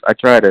because I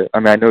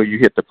know you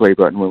hit the play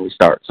button when we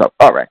start. So,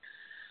 all right.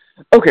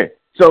 Okay.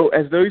 So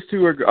as those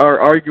two are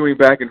arguing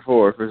back and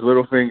forth, as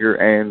Littlefinger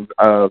and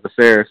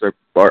Viserys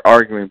are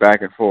arguing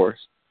back and forth,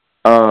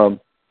 Renly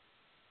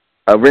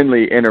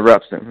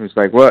interrupts him. He's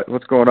like,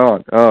 "What's going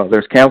on? Oh,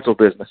 there's council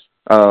business."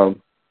 Oh,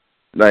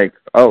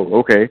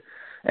 okay.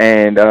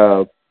 And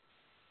they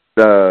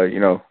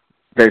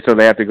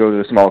have to go to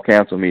the small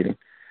council meeting,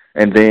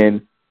 and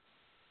then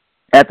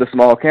at the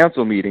small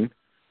council meeting,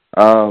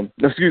 and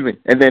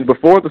then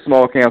before the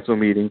small council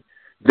meeting,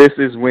 this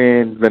is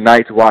when the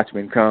Night's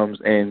Watchman comes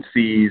and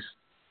sees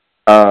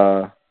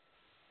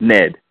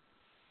Ned,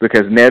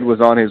 because Ned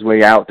was on his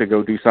way out to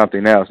go do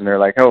something else, and they're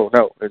like, "Oh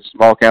no, there's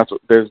small council.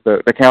 There's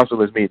the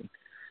council is meeting."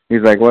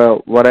 He's like,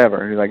 "Well,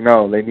 whatever." He's like,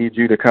 "No, they need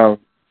you to come."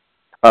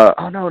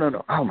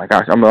 No. Oh my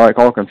gosh, I'm like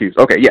all confused.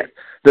 Okay, yes,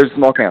 there's a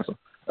small council.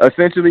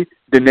 Essentially,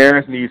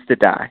 Daenerys needs to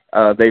die.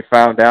 They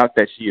found out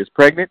that she is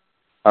pregnant,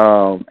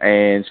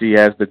 and she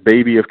has the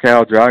baby of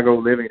Khal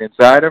Drogo living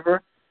inside of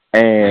her.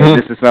 And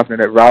this is something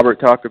that Robert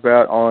talked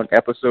about on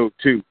episode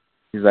 2.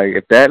 He's like,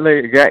 if that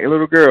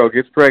little girl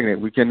gets pregnant,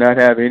 we cannot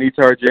have any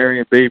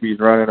Targaryen babies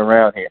running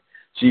around here.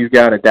 She's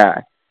got to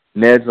die.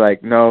 Ned's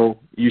like, no,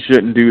 you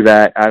shouldn't do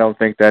that. I don't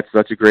think that's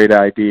such a great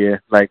idea.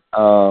 Like,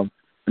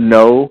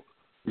 no,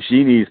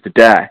 she needs to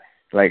die.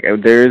 Like,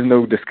 there is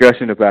no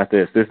discussion about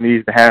this. This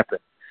needs to happen.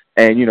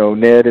 And,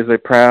 Ned is a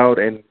proud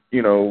and,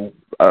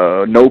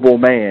 noble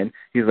man.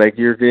 He's like,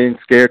 you're getting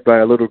scared by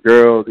a little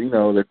girl,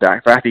 the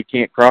Dothraki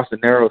can't cross the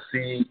narrow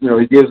sea.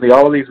 He gives me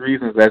all these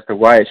reasons as to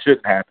why it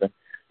shouldn't happen.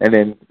 And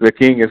then the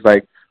king is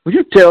like, will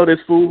you tell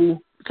this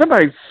fool?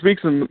 Somebody speak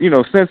some,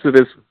 sense to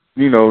this,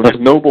 this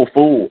noble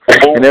fool.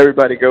 And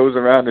everybody goes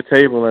around the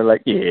table and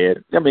like,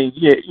 that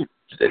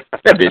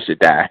bitch should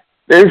die.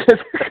 They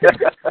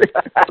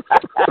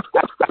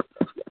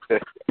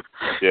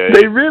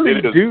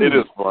really do. It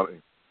is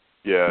funny.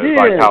 Yeah, it's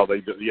like how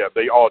they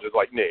all just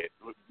like, Ned,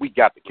 we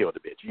got to kill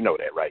the bitch. You know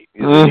that, right?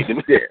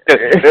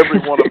 Every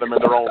one of them in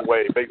their own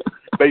way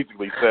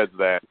basically says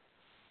that.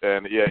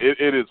 And,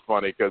 it is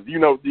funny because,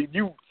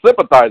 you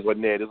sympathize with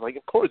Ned. It's like,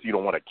 of course you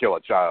don't want to kill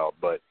a child,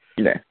 but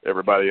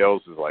everybody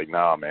else is like,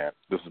 nah, man,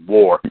 this is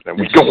war, and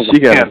we don't She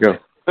got to go.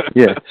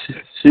 Yeah,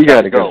 she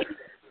got to go.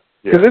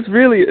 Because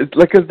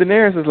because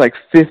Daenerys is like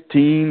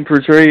 15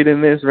 portrayed in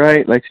this,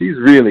 right? Like, she's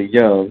really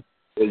young.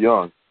 They're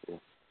young.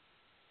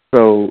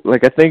 So,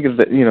 like, I think of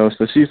that,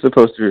 so she's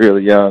supposed to be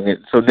really young, and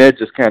so Ned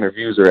just kind of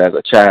views her as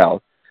a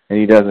child, and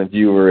he doesn't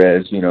view her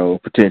as,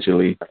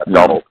 potentially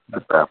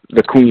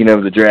the queen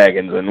of the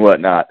dragons and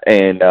whatnot.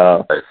 And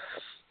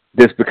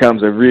this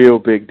becomes a real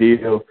big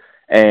deal,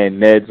 and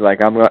Ned's like,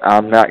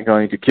 I'm not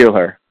going to kill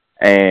her.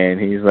 And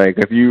he's like,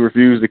 if you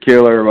refuse to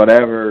kill her or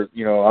whatever,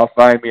 I'll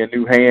find me a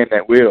new hand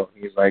that will.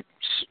 He's like,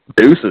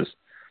 deuces.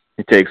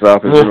 He takes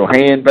off his little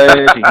hand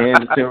badge, he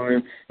hands it to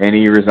him, and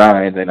he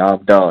resigns, and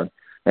I'm done.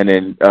 And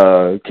then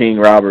King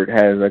Robert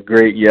has a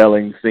great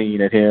yelling scene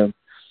at him.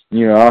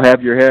 I'll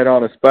have your head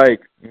on a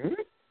spike.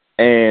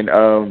 And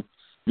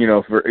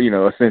for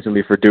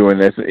essentially for doing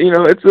this.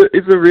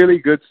 It's a really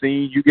good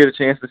scene. You get a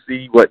chance to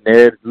see what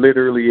Ned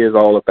literally is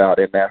all about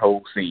in that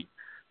whole scene.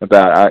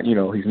 About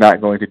he's not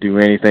going to do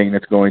anything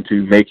that's going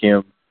to make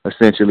him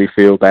essentially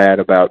feel bad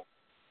about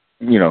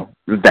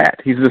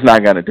that. He's just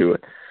not going to do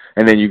it.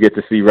 And then you get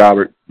to see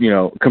Robert,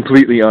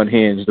 completely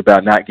unhinged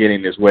about not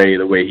getting his way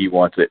the way he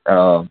wants it.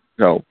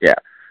 So, yeah,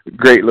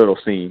 great little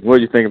scene. What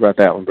do you think about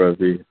that one, Brother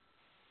B?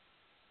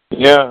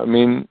 Yeah, I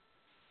mean,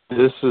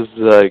 this is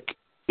like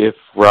if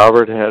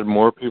Robert had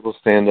more people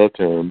stand up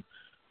to him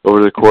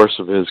over the course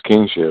of his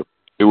kingship,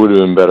 it would have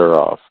been better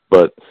off.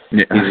 But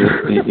he's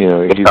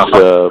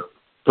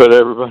put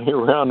everybody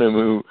around him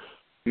who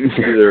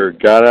either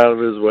got out of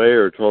his way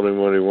or told him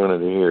what he wanted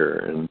to hear,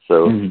 and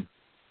so.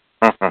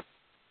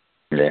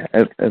 Yeah,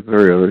 that's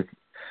really.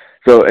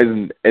 So as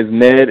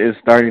Ned is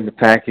starting to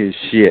pack his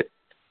shit,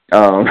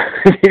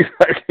 he's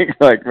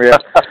like, man,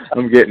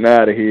 I'm getting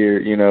out of here.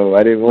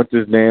 I didn't want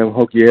this damn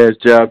hokey ass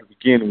job to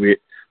begin with.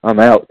 I'm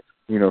out.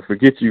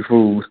 Forget you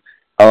fools.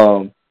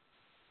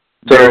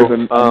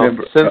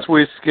 Since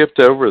we skipped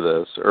over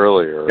this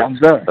earlier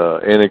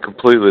in a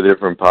completely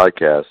different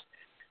podcast,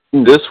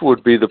 this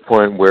would be the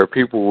point where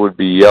people would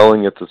be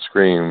yelling at the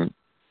screen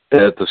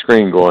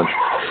going,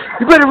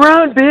 "You better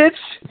run, bitch!"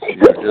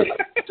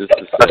 Just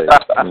to say.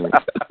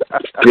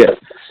 Yeah.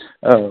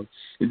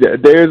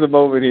 There's a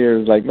moment here.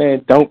 It's like,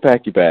 man, don't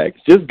pack your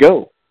bags. Just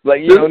go.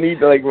 Like, you don't need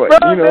to, like, what?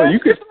 You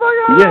could.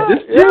 Yeah,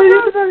 just get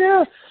the fuck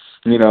out.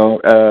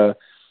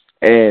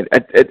 And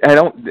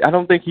I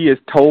don't think he has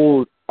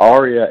told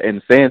Arya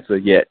and Sansa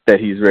yet that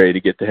he's ready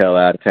to get the hell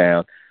out of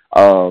town.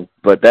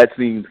 But that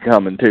scene's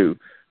coming too.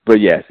 But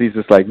yes, he's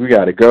just like, we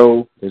got to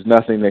go. There's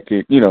nothing that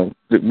could,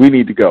 we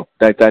need to go.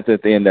 That's at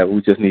the end of it.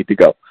 We just need to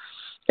go.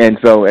 And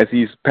so as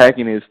he's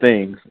packing his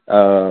things,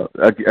 a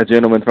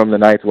gentleman from the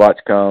Night's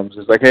Watch comes.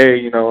 It's like,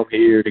 hey, I'm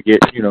here to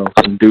get,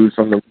 some dudes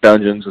from the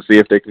dungeons to see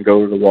if they can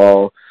go to the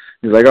wall.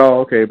 He's like,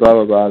 oh, okay, blah,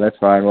 blah, blah. That's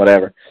fine,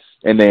 whatever.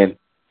 And then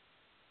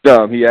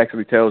he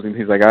actually tells him,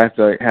 he's like, I have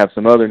to have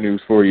some other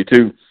news for you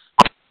too.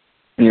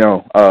 He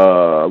has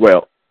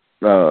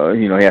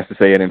to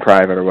say it in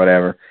private or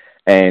whatever.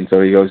 And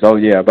so he goes, oh,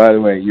 yeah, by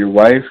the way, your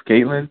wife,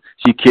 Caitlin,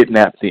 she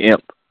kidnapped the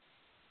imp.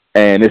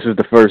 And this is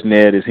the first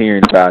Ned is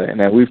hearing about it.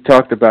 Now, we've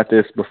talked about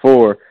this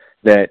before,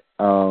 that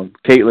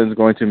Caitlyn's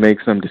going to make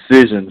some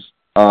decisions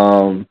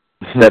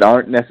that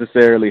aren't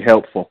necessarily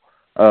helpful,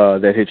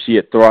 that if she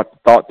had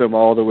thought them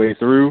all the way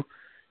through,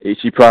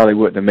 she probably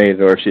wouldn't have made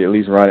it, or if she at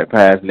least run it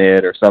past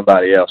Ned or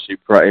somebody else, it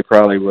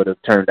probably would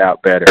have turned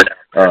out better.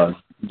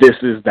 This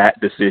is that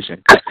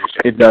decision.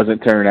 It doesn't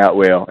turn out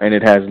well, and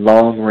it has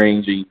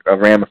long-ranging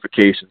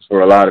ramifications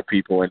for a lot of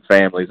people and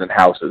families and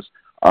houses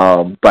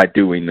by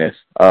doing this.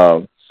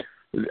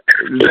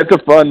 It's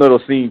a fun little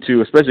scene,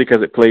 too, especially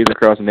because it plays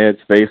across Ned's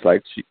face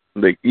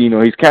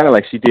he's kind of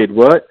like, she did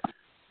what?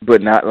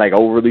 But not, like,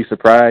 overly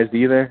surprised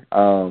either.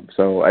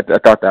 So I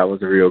thought that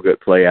was a real good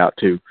play out,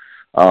 too.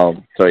 So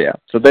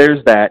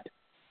there's that.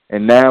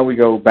 And now we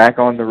go back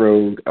on the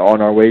road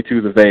on our way to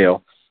the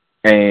Vale,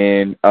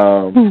 and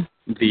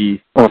the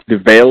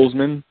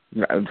Valesmen,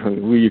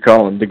 who you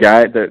call them, the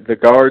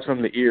guards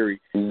from the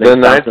Eyrie. The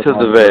Knights of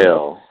the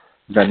Vale.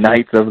 The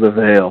Knights of the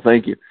Vale,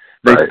 thank you.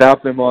 They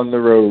stop them on the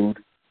road,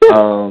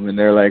 and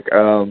they're like,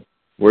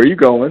 where are you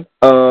going?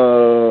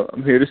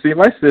 I'm here to see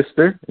my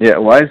sister. Yeah,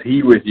 why is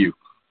he with you?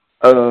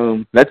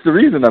 That's the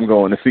reason I'm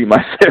going to see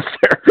my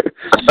sister.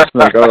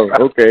 Like, oh,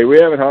 okay, we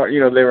haven't harmed,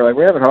 they were like,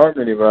 we haven't harmed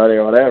anybody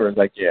or whatever. It's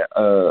like, yeah,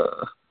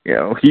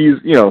 he's,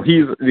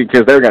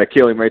 because they're going to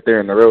kill him right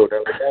there in the road.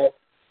 They're like, oh,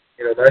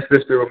 my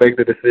sister will make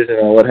the decision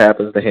on what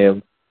happens to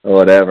him or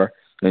whatever.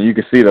 And you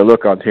can see the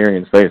look on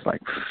Tyrion's face, like,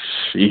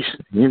 sheesh,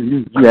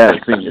 you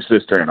haven't seen your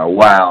sister in a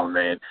while,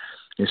 man.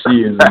 And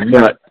she is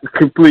nut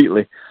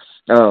completely.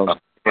 So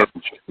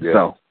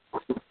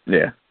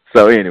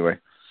anyway.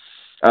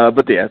 So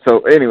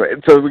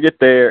we get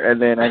there,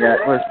 and then I got...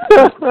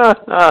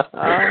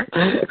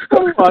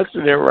 I'm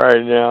watching it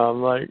right now.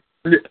 I'm like,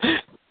 look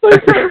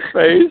at her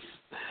face.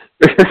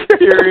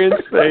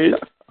 Tyrion's face.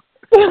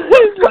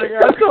 He's like,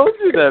 I told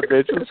you that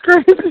bitch was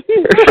crazy.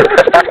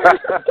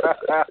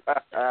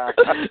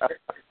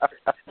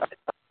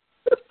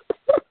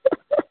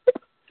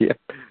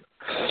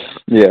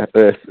 Yeah,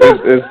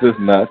 it's just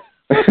nuts.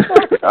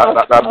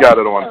 I've got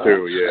it on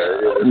too.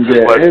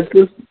 It's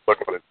just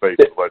looking at his face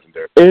is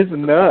legendary.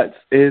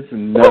 It's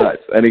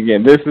nuts. And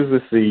again, this is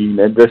the scene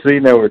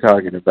that we're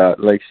talking about.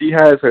 Like, she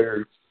has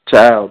her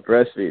child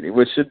breastfeeding,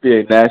 which should be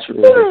a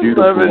natural,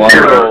 beautiful,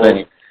 wonderful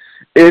thing,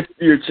 if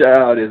your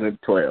child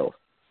isn't 12.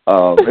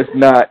 It's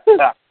not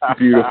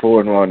beautiful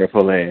and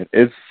wonderful, and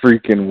it's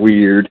freaking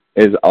weird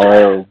as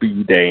all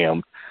be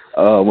damned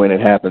when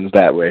it happens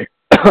that way.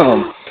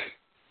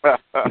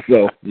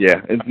 So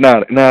yeah, it's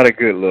not a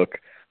good look.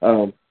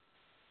 And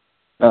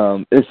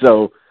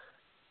so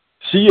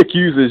she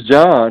accuses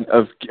Tyrion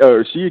of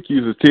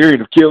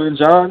killing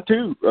Jon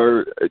too,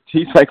 or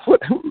he's like,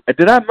 "What?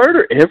 Did I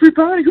murder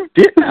everybody? Who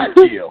did I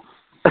kill?"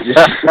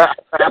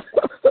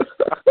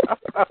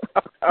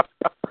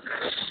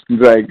 He's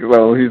like,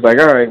 all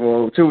right,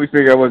 well, until we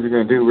figure out what you're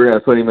gonna do, we're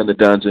gonna put him in the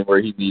dungeon where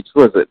he meets.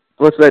 What's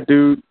that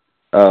dude?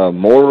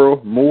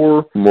 Mort.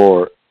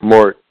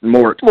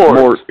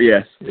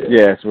 Yes,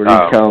 where he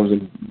comes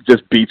and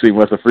just beats him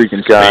with a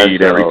freaking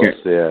spade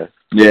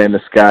Yeah, in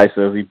the sky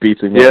cells, he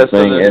beats him with the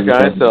thing. Yeah, so the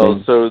sky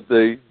cells. So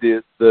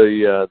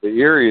the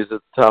Eyrie is at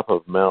the top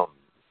of a mountain,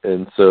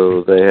 and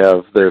so they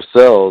have their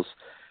cells.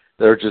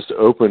 They're just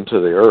open to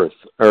the earth,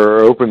 or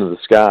open to the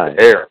sky.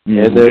 Air.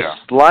 And they're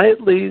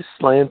slightly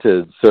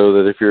slanted, so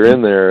that if you're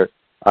in there,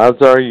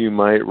 odds are you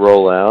might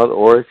roll out,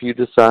 or if you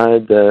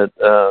decide that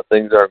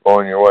things aren't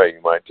going your way,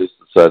 you might just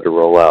decide to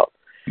roll out.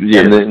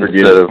 Yeah, and then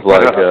instead of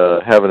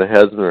having a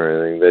headsman or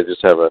anything, they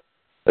just have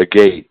a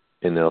gate,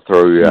 and they'll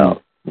throw you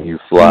out. And you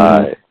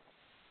fly.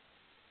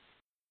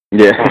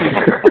 Yeah.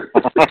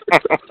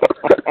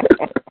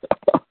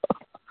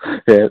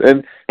 Yeah,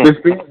 and the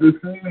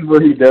scene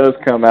where he does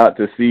come out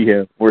to see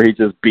him, where he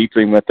just beats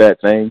him with that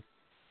thing,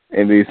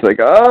 and he's like,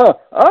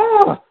 stop,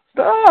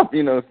 stop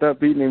beating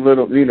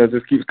him,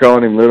 just keeps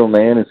calling him little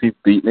man as he's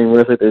beating him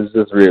with it. It's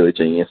just really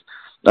genius.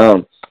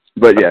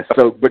 But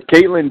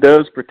Catelyn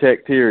does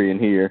protect Tyrion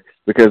here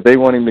because they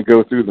want him to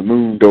go through the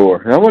moon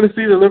door. And I want to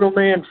see the little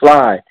man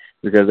fly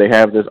because they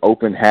have this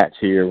open hatch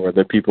here where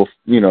the people,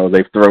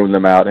 they've thrown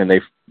them out and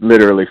they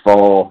literally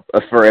fall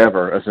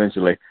forever,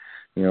 essentially.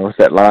 What's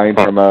that line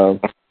from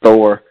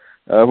Thor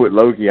with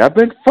Loki? I've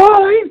been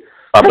falling.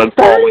 I've been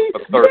falling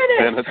for 30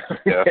 minutes.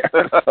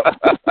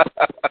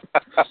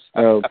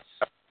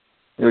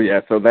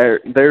 Yeah. So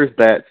there's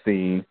that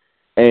scene,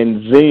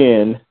 and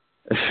then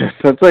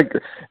so it's like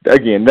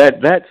again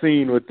that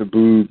scene with the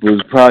boob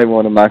was probably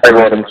one of my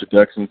first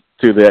introductions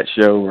to that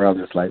show, where I'm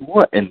just like,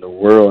 what in the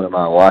world am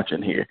I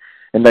watching here?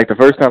 And like the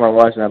first time I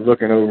watched it, I'm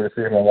looking over to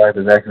see if my wife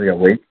is actually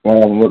awake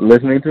while I'm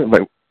listening to it. I'm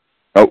like,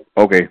 oh,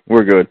 okay,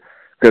 we're good.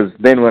 Because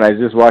then when I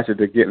just watched it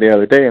again the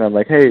other day, and I'm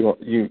like, hey,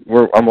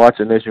 I'm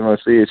watching this, you want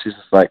to see it? She's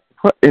just like,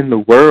 what in the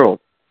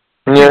world?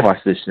 You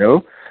watch this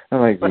show?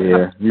 I'm like,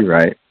 yeah, you're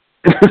right.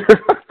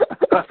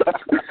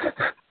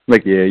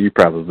 Like, yeah, you're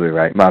probably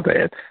right. My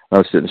bad.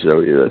 I shouldn't show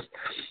you this.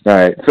 All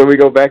right, so we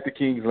go back to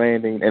King's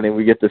Landing, and then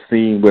we get the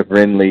scene with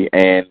Renly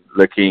and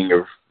the King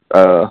of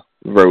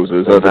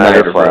Roses, or the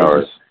Knight of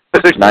Flowers.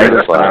 Knight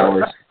of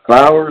Flowers.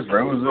 Flowers,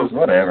 roses,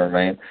 whatever,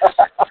 man.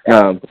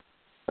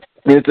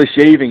 It's a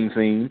shaving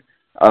scene.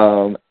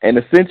 And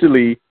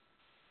essentially,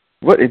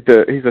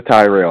 he's a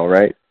Tyrell,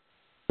 right?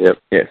 Yep.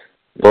 Yes.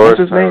 Loras What's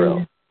his Tyrell.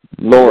 name?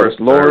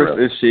 Loras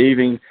is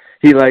shaving.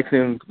 He likes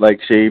him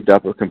shaved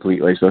up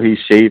completely, so he's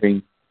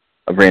shaving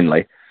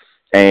Renly.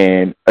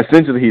 And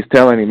essentially, he's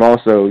telling him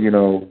also,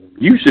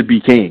 you should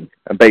be king,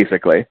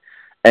 basically.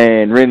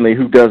 And Renly,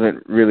 who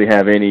doesn't really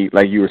have any,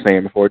 like you were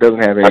saying before,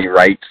 doesn't have any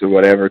rights or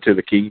whatever to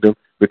the kingdom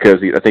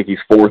because I think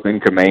he's fourth in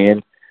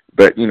command.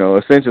 But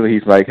essentially,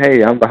 he's like,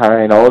 hey, I'm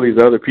behind all these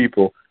other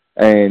people.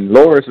 And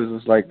Loras is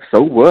just like,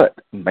 so what?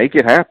 Make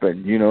it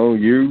happen.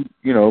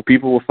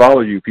 People will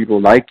follow you.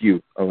 People like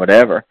you or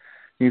whatever.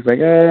 He's like,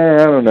 I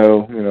don't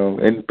know.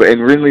 And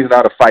Renly's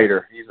not a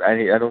fighter.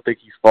 I don't think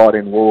he's fought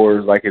in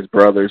wars like his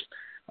brothers.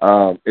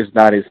 It's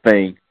not his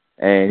thing.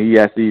 And he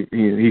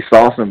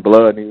saw some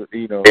blood. And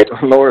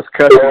Loras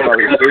cut him off.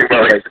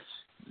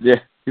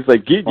 He's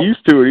like, get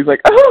used to it. He's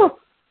like, oh.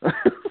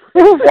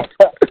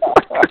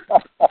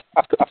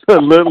 The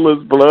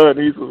littlest blood.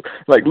 He's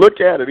like, look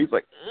at it. He's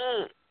like,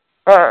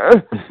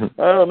 I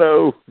don't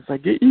know. It's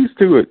like, get used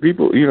to it.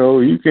 People,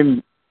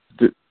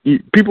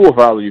 people will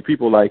follow you.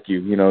 People like you.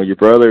 Your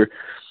brother,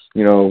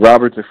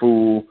 Robert's a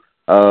fool.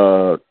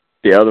 The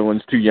other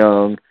one's too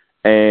young.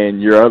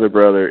 And your other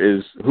brother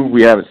is who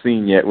we haven't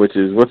seen yet, which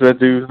is, what's that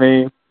dude's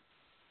name?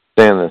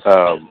 Stannis.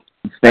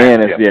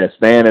 Stannis, yeah.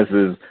 Stannis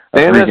is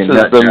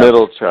the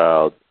middle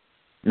child.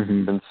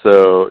 Mm-hmm. And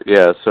so,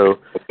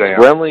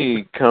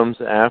 Renly comes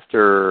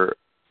after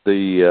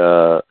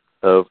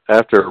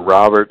after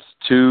Robert's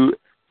two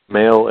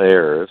male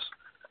heirs,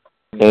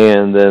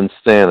 and then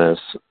Stannis,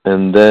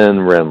 and then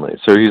Renly.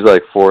 So he's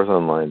like fourth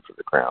in line for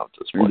the crown at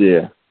this point.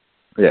 Yeah,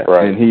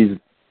 right.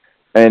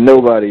 And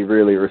nobody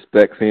really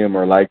respects him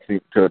or likes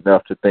him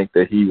enough to think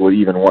that he will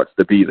even wants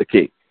to be the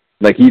king.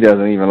 Like, he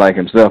doesn't even like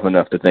himself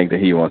enough to think that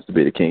he wants to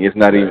be the king. It's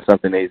not even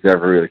something that he's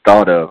ever really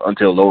thought of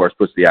until Loras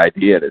puts the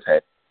idea in his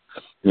head.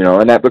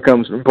 And that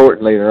becomes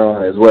important later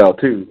on as well,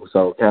 too.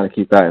 So kind of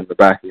keep that in the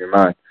back of your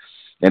mind.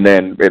 And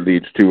then it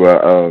leads to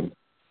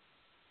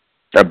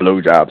a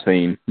blowjob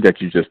scene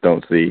that you just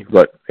don't see.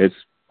 But it's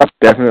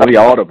definitely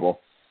audible.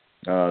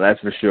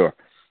 That's for sure.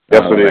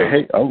 Yes, it is. Like,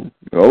 hey,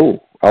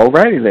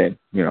 alrighty then.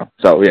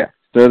 So yeah.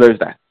 So there's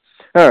that.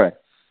 All right.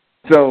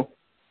 So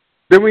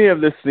then we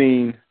have this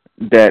scene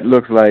that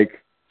looks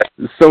like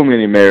so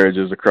many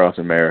marriages across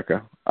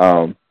America.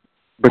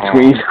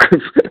 Between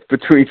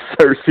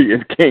Cersei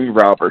and King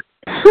Robert.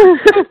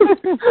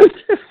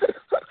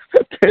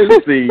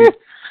 This scene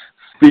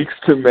speaks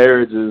to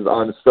marriages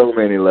on so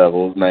many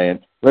levels,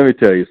 man. Let me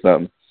tell you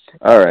something.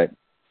 All right.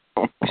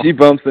 She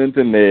bumps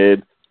into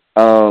Ned,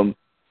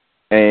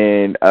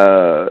 and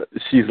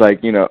she's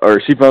like,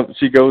 or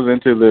she goes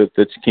into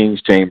the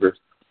king's chamber.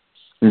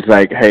 It's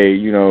like, hey,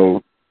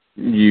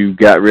 you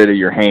got rid of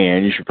your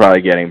hand. You should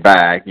probably get him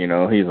back.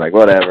 He's like,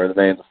 whatever. The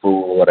man's a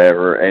fool,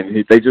 whatever.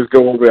 And they just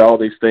go over all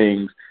these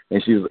things.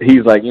 And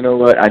he's like, you know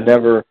what?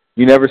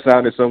 You never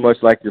sounded so much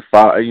like your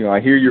father. I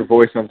hear your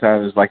voice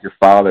sometimes is like your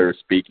father is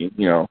speaking.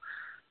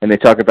 And they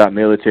talk about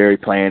military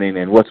planning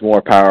and what's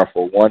more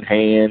powerful, one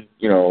hand,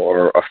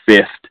 or a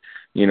fist.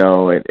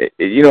 And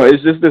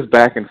it's just this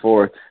back and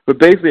forth. But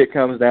basically, it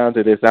comes down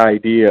to this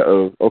idea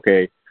of,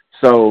 okay,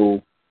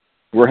 so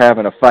we're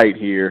having a fight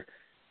here.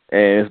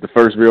 And it's the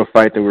first real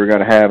fight that we're going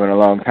to have in a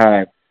long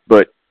time.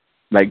 But,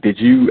 like, did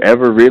you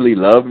ever really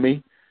love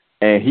me?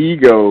 And he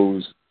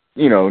goes,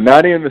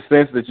 not in the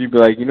sense that you'd be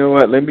like, you know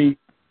what, let me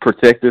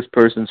protect this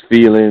person's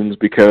feelings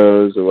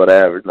because or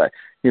whatever. Like,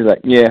 he's like,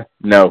 yeah,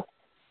 no,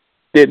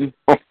 didn't.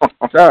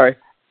 Sorry.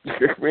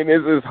 I mean,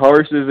 it's as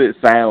harsh as it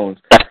sounds.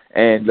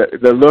 And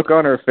the look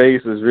on her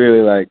face is really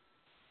like,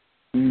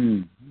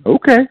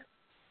 okay,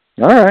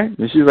 all right.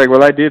 And she's like,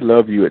 well, I did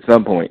love you at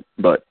some point,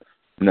 but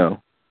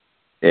no,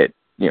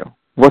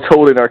 what's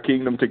holding our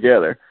kingdom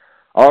together?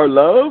 Our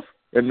love?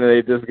 And then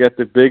they just get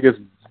the biggest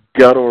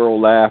guttural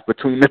laugh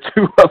between the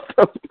two of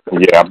them.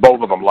 Yeah,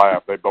 both of them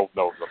laugh. They both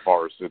know it's a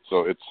farce. It's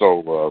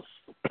so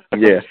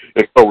yeah,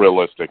 it's so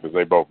realistic because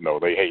they both know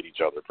they hate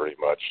each other pretty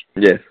much.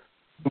 Yes,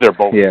 they're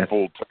both in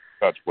full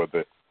touch with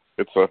it.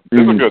 It's a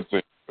good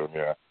thing.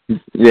 Yeah.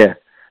 Yeah.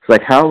 It's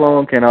like, how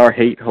long can our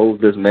hate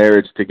hold this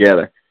marriage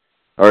together,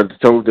 or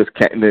hold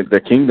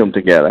the kingdom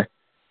together?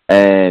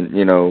 And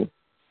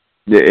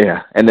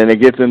yeah. And then it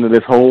gets into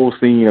this whole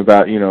scene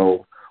about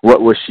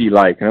what was she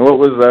like, and what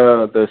was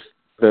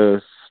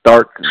the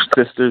Stark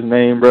sister's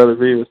name, Brother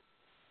Beavis?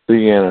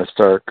 Lyanna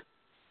Stark.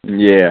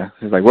 Yeah.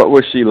 He's like, what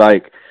was she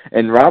like?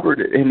 And Robert,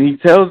 and he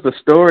tells the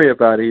story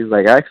about it. He's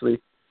like,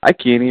 actually, I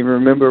can't even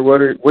remember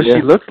what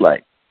she looks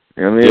like.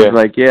 It's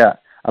like,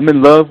 I'm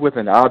in love with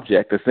an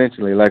object,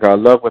 essentially, like I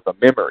love with a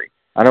memory.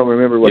 I don't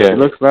remember what it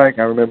looks like.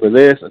 I remember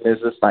this, and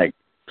it's just like,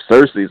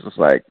 Cersei's just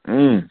like,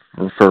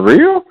 for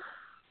real?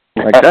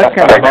 Like, that's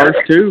kind of harsh,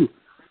 too.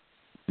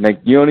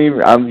 Like,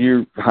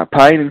 you're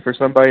pining for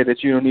somebody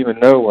that you don't even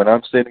know when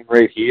I'm sitting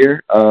right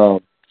here.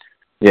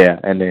 Yeah,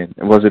 and then,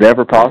 was it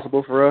ever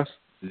possible for us?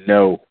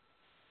 No.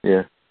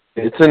 Yeah.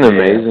 It's an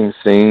amazing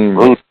scene.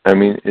 I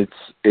mean, it's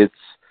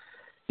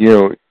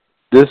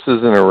this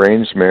is an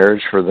arranged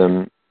marriage for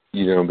them,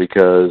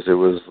 because it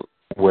was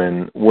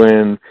when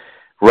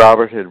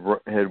Robert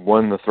had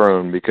won the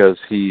throne because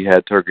he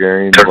had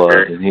Targaryen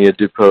blood and he had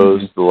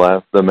deposed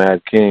the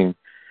Mad King.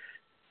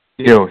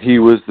 He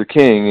was the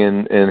king,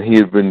 and he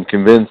had been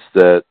convinced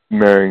that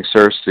marrying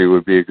Cersei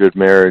would be a good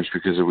marriage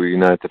because it would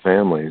unite the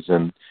families.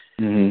 And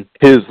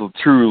his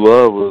true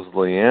love was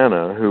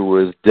Lyanna, who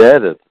was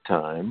dead at the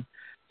time,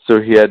 so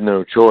he had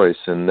no choice,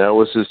 and that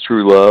was his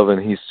true love,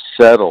 and he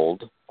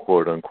settled,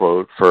 quote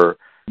unquote, for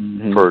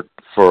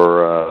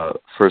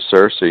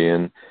Cersei.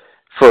 And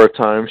for a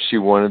time, she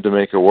wanted to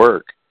make it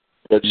work,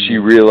 but she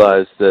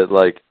realized that,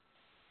 like,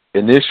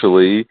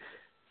 initially,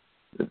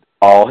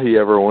 all he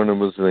ever wanted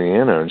was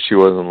Lyanna, and she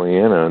wasn't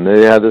Lyanna. And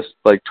they had this,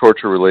 like,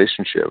 torture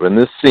relationship. And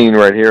this scene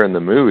right here in the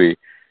movie,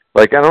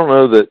 like, I don't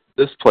know that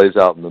this plays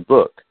out in the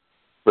book,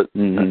 but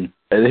and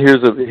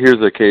here's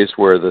a case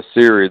where the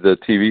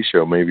TV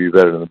show may be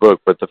better than the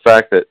book, but the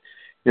fact that,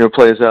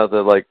 plays out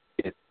that, like,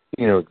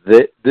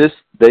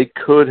 they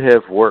could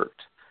have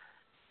worked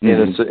in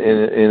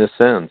a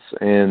sense,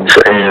 and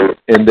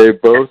they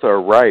both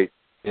are right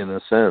in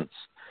a sense.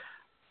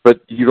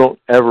 But you don't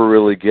ever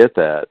really get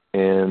that,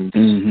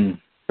 and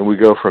we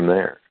go from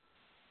there.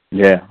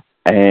 Yeah,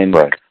 and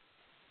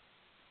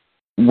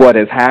what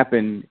has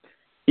happened,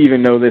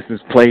 even though this is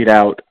played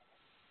out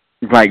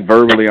like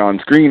verbally on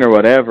screen or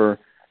whatever,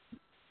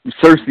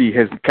 Cersei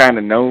has kind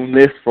of known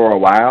this for a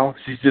while.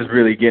 She's just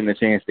really getting a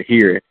chance to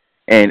hear it,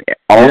 and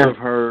all of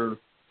her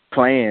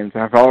plans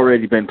have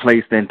already been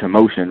placed into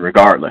motion,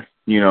 regardless.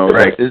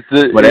 Like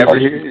whatever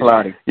she's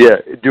plotting. Yeah,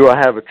 do I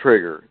have a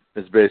trigger?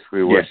 Is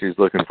basically what she's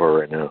looking for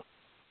right now.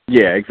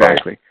 Yeah,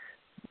 exactly.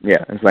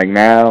 Yeah, it's like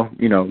now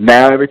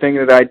everything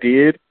that I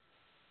did,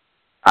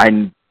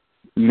 I'm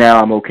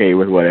okay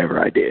with whatever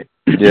I did.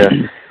 Yeah.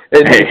 And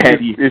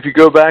if you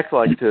go back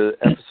to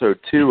episode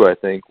 2, I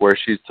think, where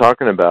she's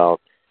talking about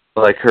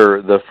like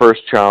the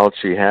first child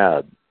she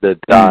had that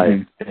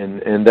died,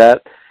 and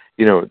that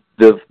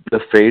the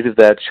fate of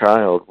that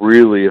child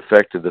really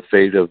affected the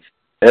fate of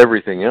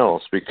everything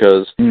else,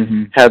 because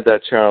had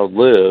that child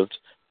lived,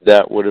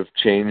 that would have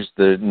changed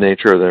the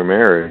nature of their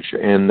marriage,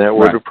 and that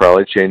would have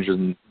probably changed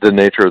the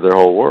nature of their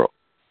whole world.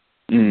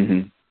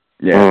 Mm-hmm.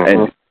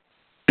 Yeah,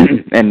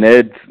 and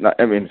Ned's,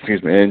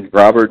 and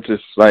Robert's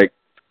just like,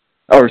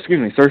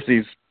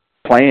 Cersei's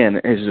plan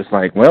is just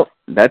like, well,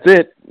 that's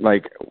it.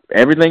 Like,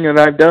 everything that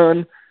I've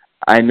done,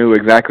 I knew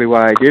exactly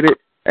why I did it,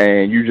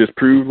 and you just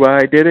proved why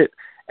I did it.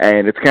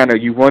 And it's kind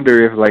of, you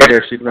wonder if, like,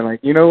 she'd been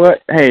like, you know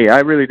what? Hey, I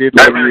really did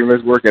love you.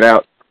 Let's work it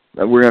out.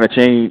 We're going to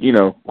change,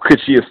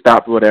 could she have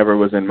stopped whatever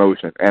was in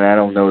motion? And I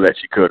don't know that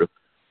she could have.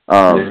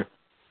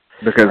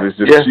 Because it's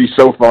just, she's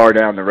so far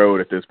down the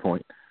road at this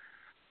point.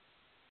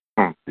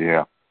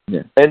 Yeah.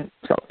 And,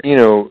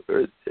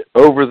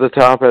 over the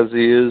top as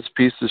he is,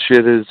 piece of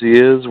shit as he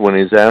is, when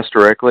he's asked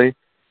directly,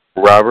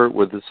 Robert,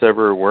 would this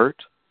ever have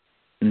worked?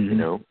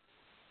 Mm-hmm.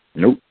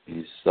 Nope.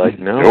 He's like,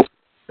 no. Nope.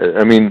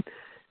 I mean,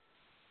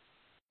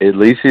 at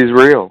least he's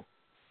real.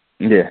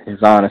 Yeah,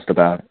 he's honest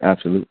about it.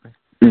 Absolutely.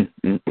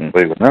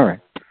 All right.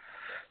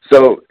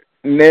 So,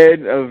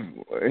 Ned, of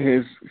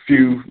his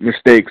few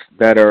mistakes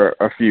that are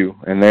a few,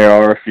 and there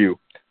are a few,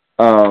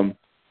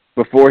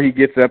 before he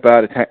gets up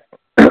out of town.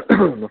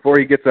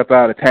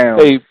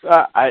 Hey,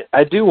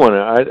 I do want to.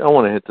 I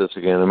want to hit this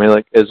again. I mean,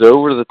 like, as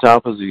over the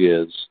top as he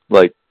is,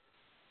 like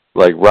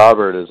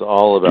Robert is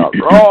all about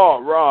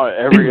raw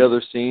every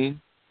other scene.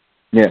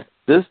 Yeah,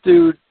 this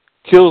dude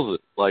kills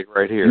it. Like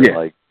right here.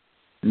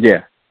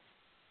 Yeah,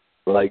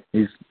 like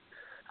he's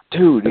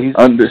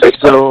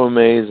so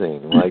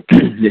amazing. Like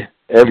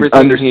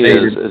everything he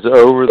is as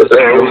over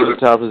the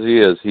top as he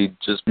is. He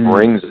just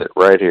brings it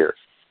right here.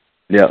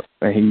 Yeah,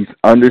 and he's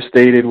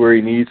understated where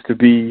he needs to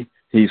be.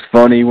 He's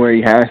funny where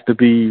he has to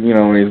be,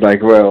 and he's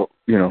like, well,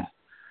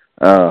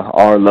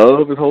 our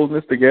love is holding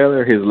us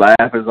together. His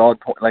laugh is on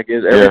point. Like,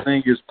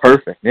 everything is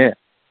perfect,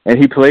 And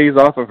he plays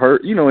off of her,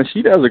 and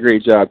she does a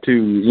great job,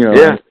 too,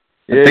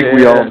 I think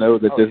we all know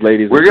that this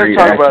lady's We're going to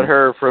talk about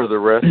her for the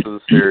rest of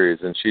the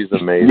series, and she's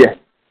amazing.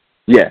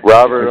 Yeah.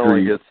 Robert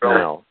only gets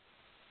now.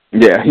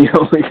 Yeah, he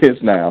only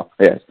gets now,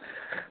 yes.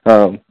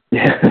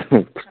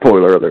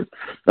 Spoiler alert.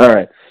 All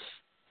right.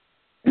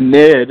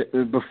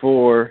 Ned,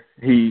 before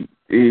he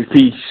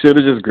should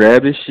have just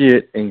grabbed his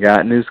shit and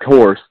gotten his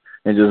horse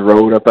and just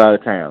rode up out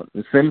of town.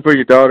 And send for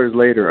your daughters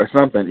later or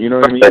something. You know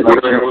what I mean? Like,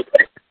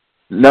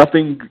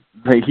 nothing.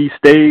 Like, he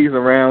stays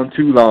around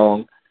too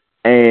long,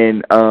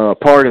 and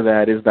part of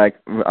that is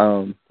like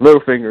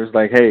Littlefinger's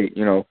like, hey,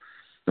 I'm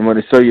going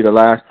to show you the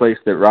last place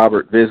that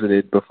Robert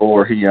visited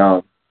before he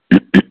or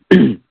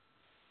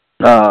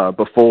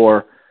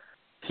the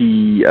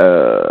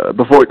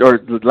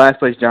last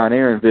place John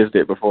Arryn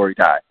visited before he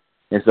died.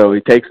 And so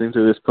he takes him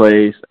to this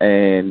place,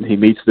 and he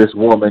meets this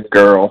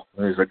girl,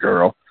 there's a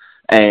girl,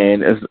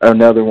 and it's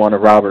another one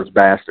of Robert's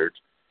bastards.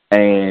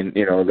 And,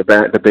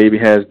 the baby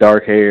has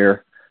dark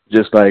hair,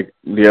 just like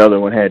the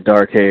other one had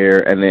dark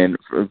hair, and then,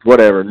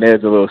 whatever,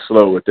 Ned's a little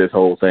slow with this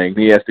whole thing.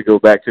 He has to go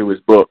back to his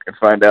book and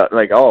find out,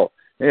 like, oh,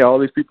 hey, all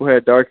these people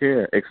had dark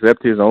hair,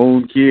 except his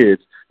own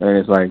kids. And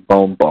it's like,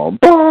 boom, boom,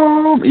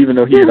 boom, even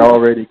though he had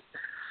already,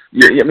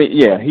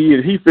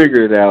 he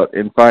figured it out,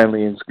 and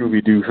finally in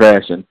Scooby-Doo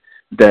fashion,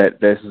 that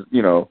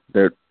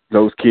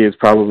those kids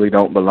probably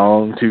don't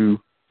belong to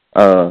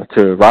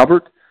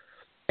Robert,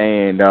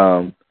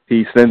 and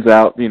he sends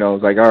out,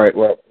 it's like, all right,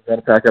 well, we're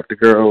gonna pack up the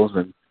girls,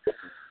 and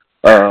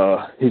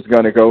he's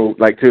gonna go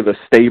like to the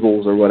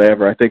stables or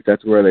whatever. I think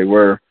that's where they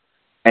were,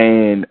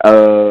 and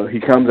he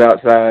comes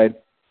outside,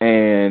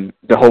 and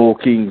the whole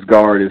King's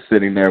Guard is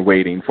sitting there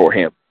waiting for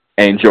him,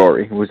 and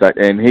Jory was like,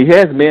 and he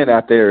has men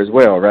out there as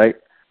well, right?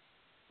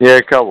 Yeah,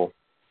 a couple.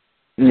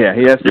 Yeah,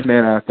 he has some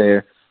men out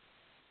there.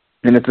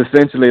 And it's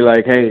essentially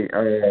like, hey,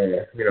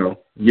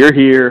 you're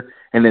here.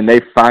 And then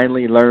they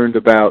finally learned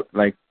about,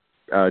 like,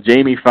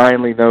 Jaime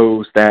finally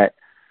knows that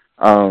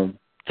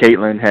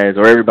Catelyn has,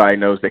 or everybody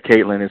knows that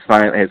Catelyn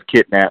has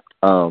kidnapped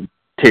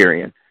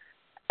Tyrion.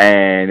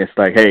 And it's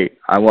like, hey,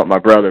 I want my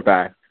brother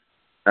back.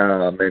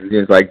 And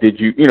it's like, did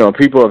you,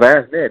 people have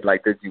asked Ned,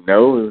 like, did you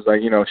know? It was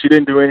like, she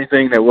didn't do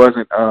anything that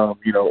wasn't,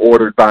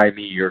 ordered by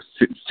me or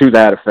to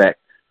that effect.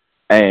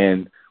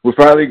 And we're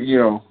probably,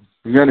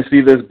 we're going to see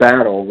this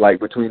battle,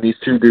 like, between these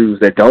two dudes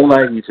that don't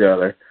like each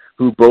other,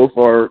 who both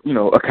are,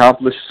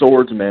 accomplished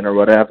swordsmen or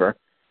whatever.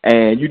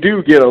 And you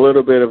do get a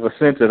little bit of a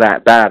sense of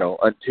that battle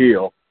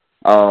until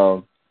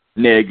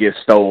Ned gets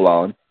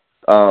stolen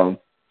on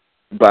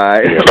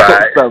by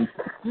some.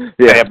 But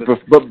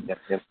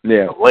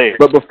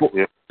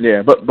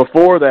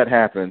before that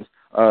happens,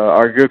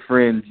 our good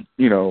friend,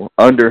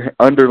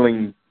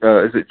 underling,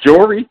 is it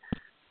Jory?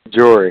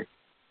 Jory,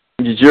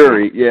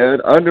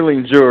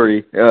 underling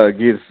Jory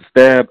gets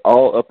stabbed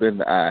all up in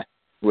the eye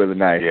with a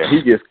knife. Yeah.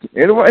 He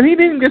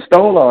didn't get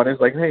stolen on.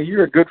 It's like, hey,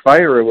 you're a good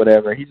fighter or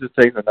whatever. He just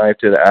takes a knife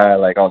to the eye,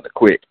 like, on the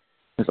quick.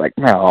 It's like,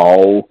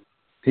 no,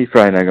 he's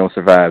probably not gonna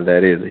survive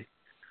that, is he?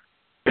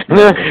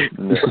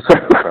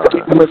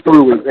 Went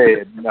through his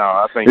head. No,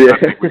 I think.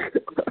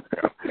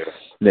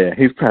 Yeah,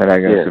 he's probably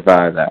not gonna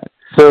survive that.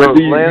 So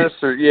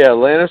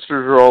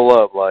Lannisters roll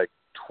up like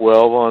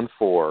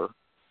 12-on-4.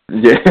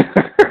 Yeah.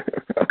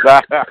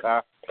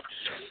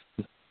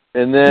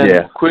 and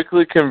then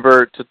quickly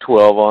convert to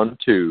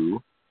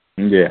 12-on-2.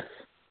 Yeah.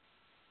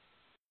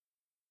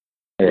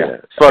 Yeah.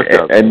 Fucked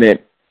up. And then,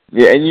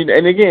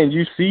 and again,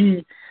 you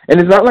see, and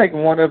it's not like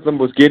one of them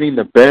was getting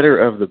the better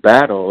of the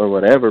battle or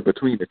whatever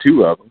between the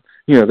two of them.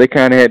 They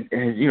kind of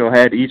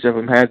had each of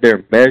them had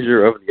their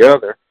measure of the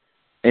other,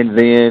 and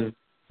then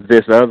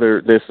this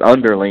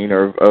underling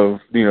of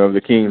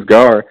the King's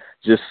Guard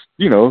just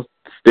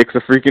sticks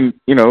a freaking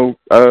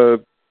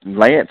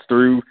lance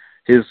through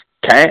his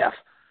calf,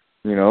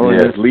 and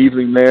just leaves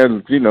him there,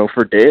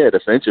 for dead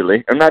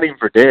essentially. Or not even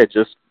for dead,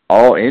 just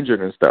all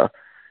injured and stuff.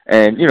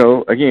 And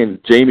again,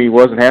 Jaime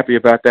wasn't happy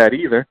about that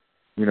either.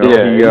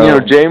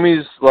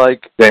 Jaime's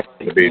like,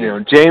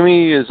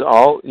 Jaime is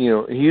all,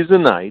 he's a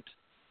knight,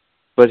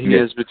 but he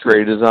has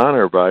betrayed his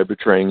honor by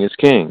betraying his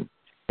king,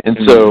 and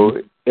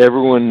so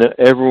everyone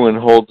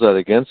holds that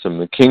against him.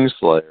 The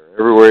Kingslayer,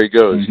 everywhere he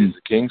goes, he's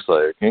a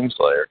Kingslayer,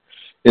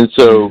 and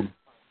so,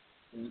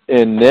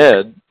 and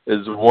Ned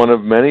is one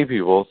of many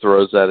people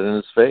throws that in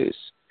his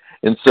face,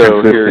 and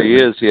so here he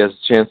is. He has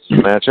a chance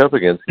to match up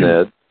against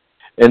Ned,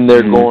 and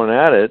they're going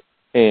at it,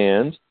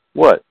 and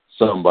what?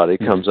 Somebody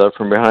comes up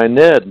from behind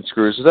Ned and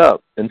screws it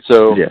up, and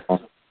so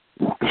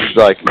it's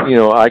like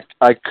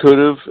I could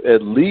have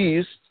at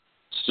least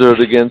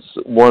stood against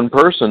one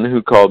person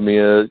who called me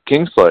a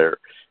Kingslayer,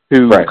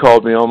 who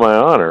called me on my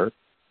honor,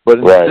 but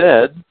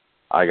instead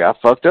I got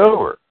fucked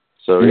over.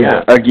 So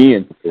again, got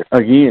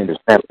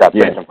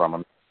taken from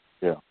him.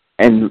 Yeah,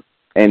 and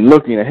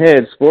looking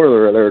ahead,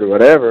 spoiler alert or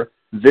whatever,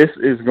 this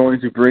is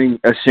going to bring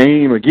a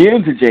shame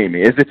again to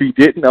Jaime, as if he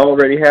didn't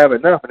already have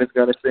enough, and it's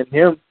going to send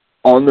him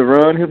on the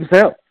run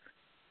himself.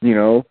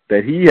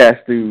 That he has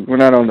to. We're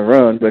not on the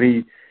run, but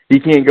he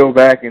can't go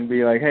back and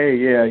be like, hey,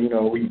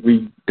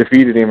 we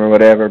defeated him or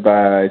whatever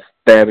by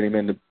stabbing him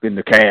in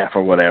the calf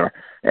or whatever.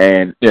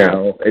 And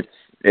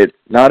it's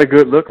not a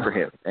good look for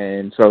him.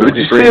 And so but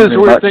you see this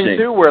weird thing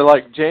too, where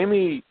like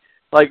Jaime,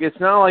 like it's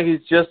not like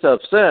he's just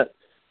upset.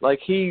 Like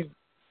he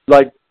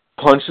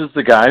punches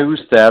the guy who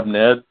stabbed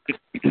Ned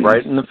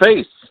right in the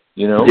face.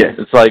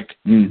 It's like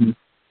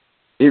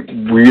it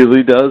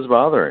really does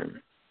bother him.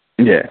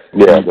 Yeah,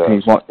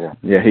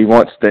 he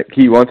wants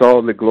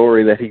all the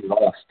glory that he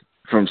lost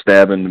from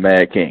stabbing the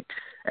Mad King,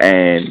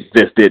 and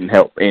this didn't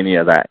help any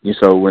of that.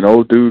 So when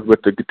old dude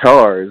with the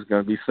guitar is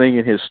going to be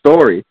singing his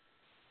story,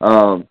 it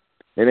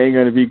ain't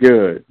going to be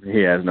good. He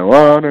has no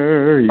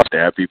honor. He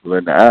stabbed people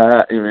in the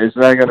eye. It's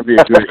not going to be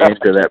a good end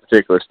to that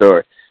particular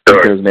story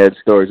because Ned's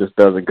story just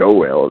doesn't go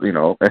well.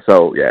 And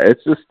so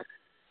it's just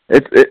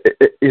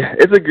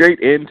it's a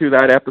great end to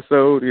that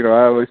episode.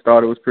 I always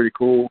thought it was pretty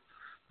cool,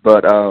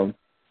 but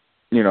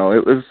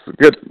it was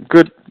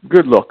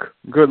good look.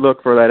 Good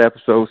look for that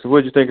episode. So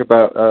what did you think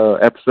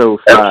about episode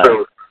 5?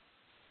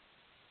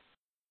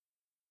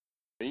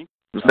 Me?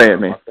 Say it,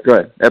 man. Go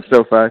ahead.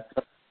 Episode 5.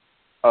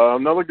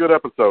 Another good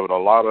episode. A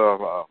lot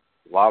of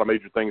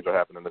major things are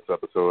happening in this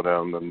episode.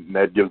 And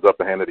Ned gives up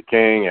the hand of the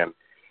king, and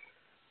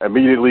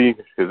immediately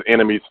his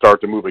enemies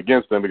start to move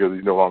against him because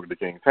he's no longer the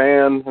king's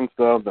hand and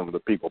stuff. And the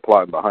people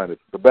plotting behind it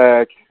at the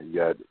back. You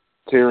got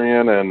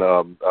Tyrion and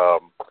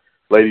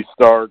Lady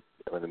Stark.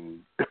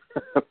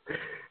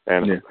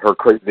 And her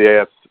crazy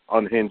ass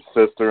unhinged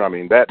sister. I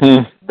mean that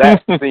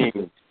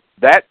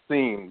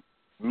scene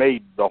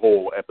made the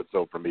whole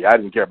episode for me. I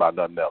didn't care about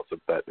nothing else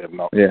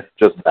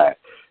just that.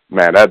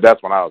 Man,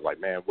 that's when I was like,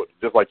 man,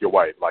 just like your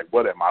wife, like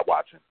what am I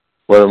watching?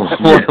 What am I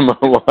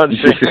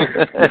watching?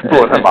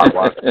 What am I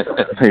watching?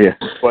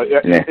 But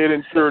it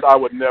ensured I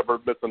would never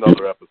miss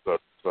another episode.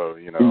 So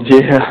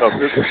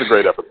it's a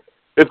great episode.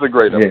 It's a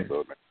great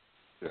episode, man.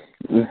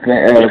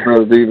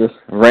 Brother Beavis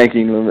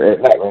ranking them,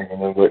 not ranking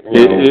them, but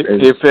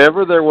if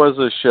ever there was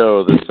a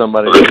show that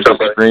somebody used to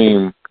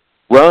scream,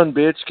 "Run,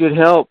 bitch, get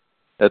help!"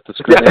 at the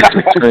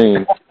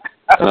screen,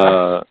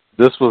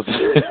 this was,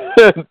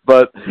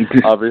 but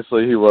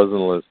obviously he wasn't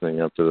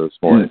listening up to this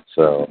point.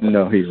 So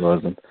no, he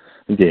wasn't.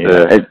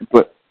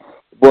 But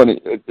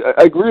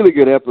a really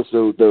good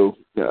episode though.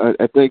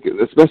 I think,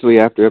 especially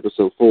after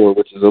episode 4,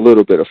 which is a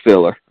little bit of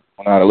filler.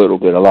 Well, not a little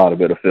bit, a lot of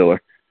bit of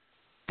filler.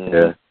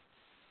 Yeah.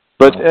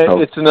 But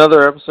it's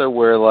another episode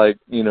where, like,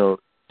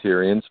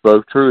 Tyrion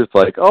spoke truth.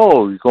 Like,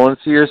 oh, you're going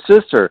to see your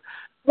sister.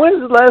 When's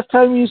the last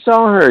time you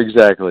saw her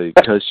exactly?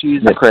 Because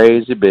she's a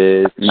crazy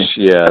bitch.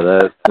 Yeah,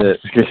 that.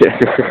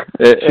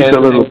 She's a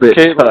little bit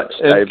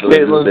touched. And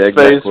Caitlyn's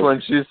face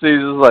when she sees it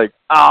is like,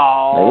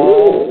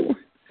 oh.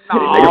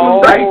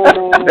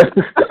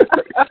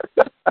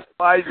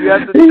 Why did you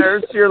have to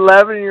nurse your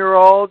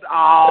 11-year-old?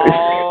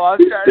 Oh,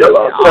 I'm trying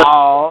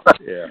to.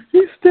 Yeah.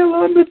 He's still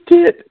on the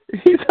tit.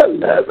 He's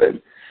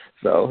 11.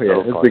 So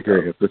it's a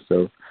great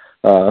episode.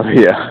 All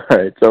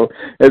right. So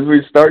as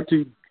we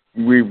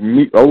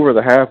meet over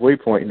the halfway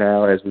point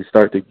now, as we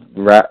start to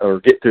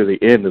get to the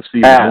end of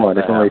season 1.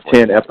 It's only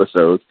 10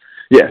 episodes.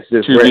 Yes,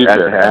 just right at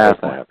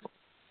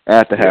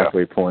the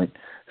halfway point.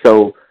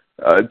 So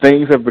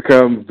things have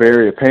become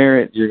very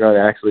apparent. You're going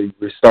to actually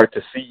start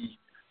to see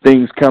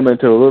things come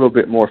into a little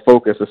bit more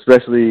focus.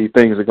 Especially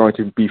things are going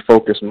to be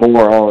focused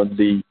more on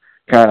the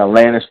kind of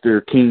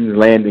Lannister King's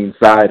Landing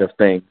side of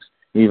things.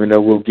 Even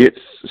though we'll get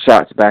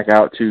shots back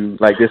out to,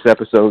 like this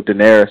episode,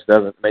 Daenerys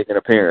doesn't make an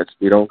appearance.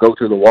 We don't go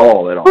to the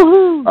wall at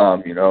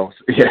all. You know,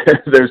 yeah.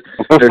 There's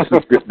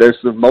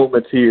some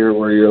moments here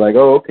where you're like,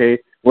 oh, okay,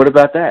 what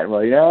about that?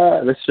 Well,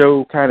 yeah, the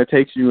show kind of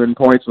takes you in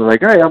points where like,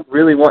 hey, I'm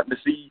really wanting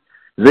to see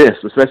this,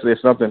 especially if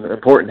something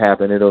important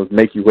happened. It'll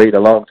make you wait a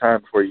long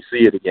time before you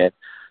see it again.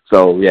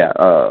 So yeah,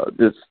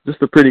 it's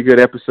just a pretty good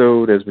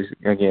episode as we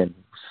again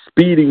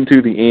speeding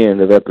to the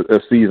end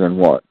of season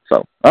 1.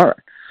 So all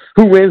right,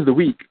 who wins the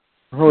week?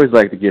 I always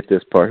like to get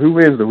this part. Who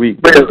wins the week?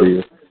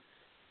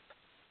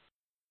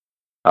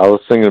 I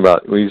was thinking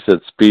about when you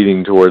said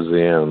speeding towards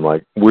the end.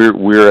 Like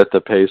we're at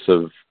the pace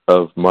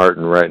of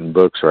Martin writing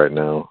books right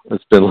now.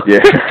 It's been like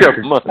a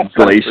couple months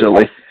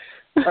glacially.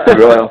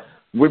 Well,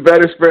 we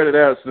better spread it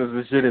out since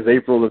this shit is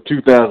April of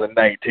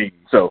 2019.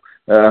 So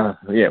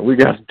yeah, we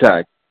got some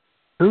time.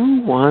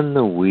 Who won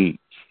the week?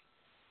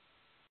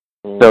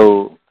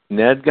 So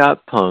Ned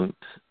got punked.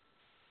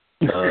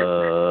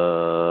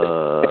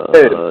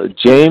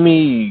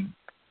 Jamie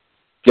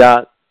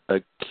got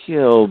a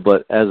kill,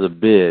 but as a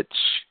bitch.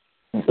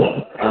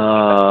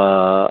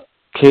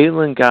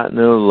 Caitlin got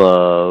no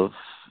love.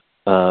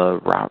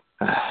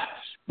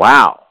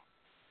 Wow.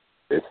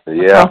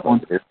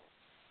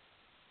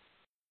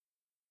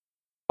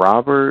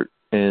 Robert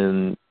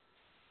and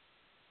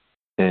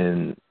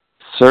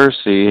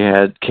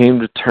Cersei came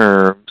to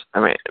terms. I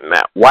mean,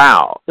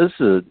 wow. This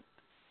is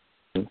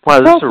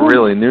a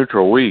really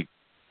neutral week.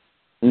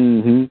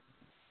 Mm-hmm.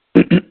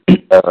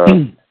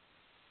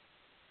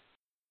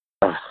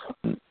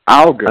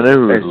 I'll go. I know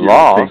who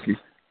lost.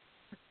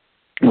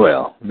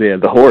 Well, yeah,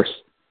 the horse.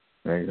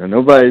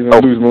 Nobody's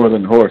going to lose more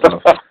than the horse.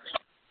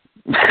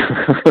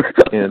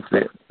 And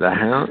the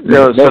hound.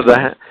 No, so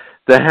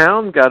the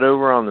hound got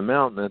over on the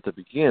mountain at the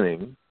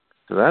beginning,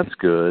 so that's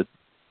good.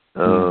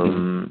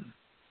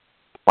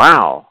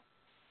 Wow.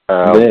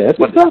 That's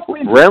a tough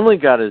win. Renly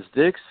got his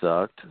dick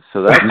sucked,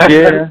 so that's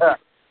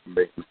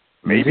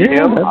maybe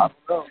him. I don't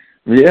know.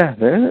 Yeah,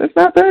 it's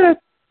not bad.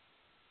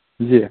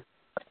 Yeah,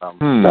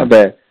 not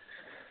bad.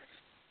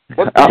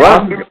 What's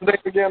the dude's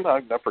name again?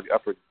 I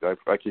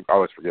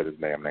always forget his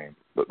damn name.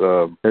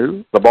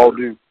 Who? The bald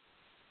dude.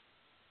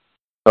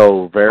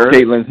 Oh, Varys.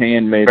 Caitlin's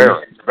handmaid.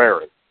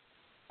 Varys.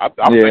 I'm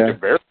thinking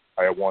Varys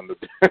I won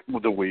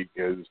the week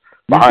is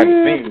behind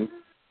the scenes,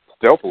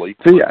 stealthily.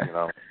 So, yeah. You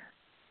know.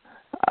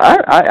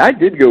 I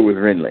did go with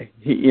Renly.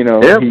 He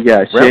got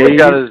Renly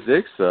got his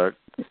dick sucked,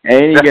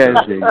 and he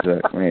got his dick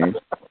sucked. Man,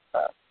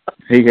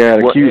 he got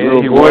a cute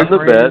little. He won the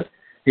bet.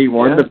 He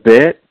won the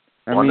bet.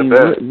 I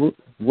mean,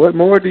 what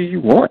more do you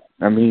want?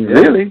 I mean,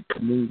 really,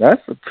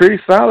 that's a pretty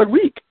solid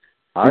week.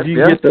 If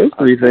you get those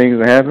three things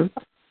to happen.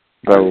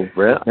 So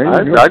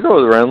I go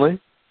with Renly.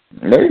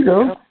 There you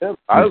go.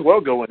 I as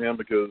well go with him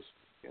because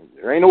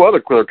there ain't no other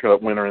clear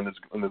cut winner in this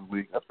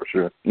league. That's for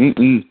sure.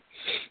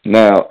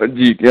 Now,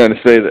 you gotta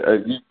say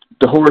that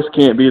the horse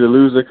can't be the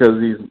loser because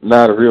he's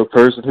not a real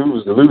person. Who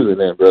was the loser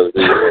then, brother?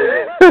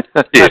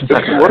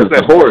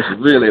 The horse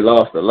really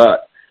lost a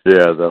lot.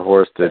 Yeah, the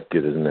horse did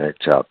get his neck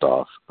chopped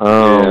off.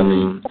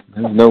 There's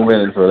no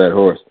winning for that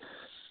horse.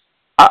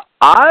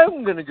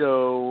 I'm going to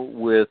go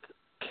with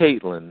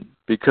Caitlin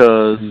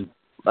because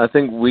I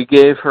think we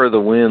gave her the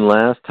win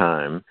last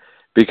time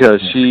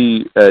because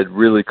she had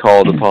really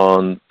called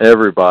upon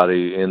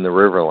everybody in the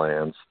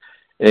Riverlands.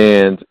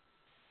 And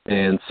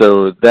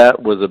so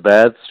that was a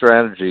bad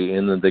strategy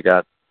in that they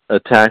got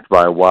attacked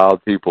by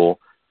wild people,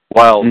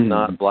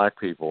 not black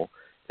people,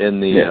 in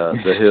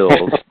the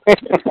hills.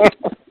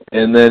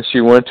 And then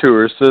she went to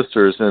her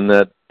sisters, and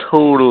that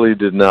totally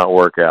did not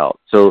work out.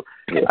 So,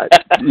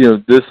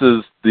 this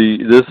is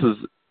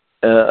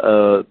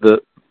the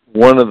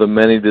one of the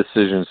many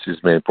decisions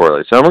she's made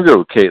poorly. So I'm gonna go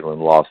with Caitlin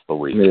lost the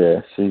week.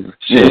 Yeah, she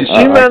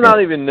may not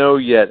even know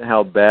yet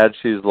how bad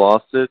she's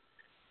lost it,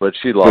 but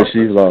she lost. But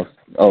she's lost.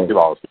 Oh, she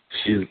lost.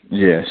 She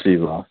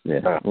lost.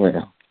 Yeah.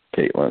 Well,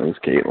 Caitlin was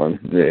Caitlin.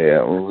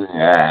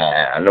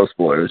 Yeah. No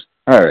spoilers.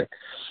 All right.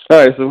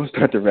 So we'll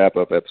start to wrap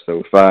up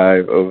episode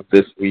 5 of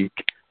this week.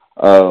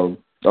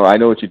 I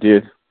know what you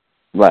did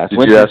last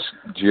week. Did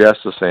you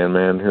ask the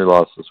Sandman who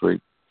lost this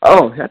week?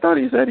 Oh, I thought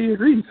he said he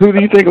agreed. Who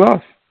do you think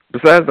lost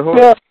besides the horse?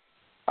 Yeah,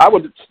 I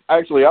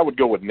would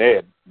go with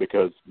Ned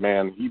because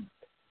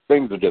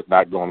things are just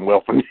not going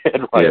well for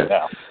Ned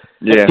now.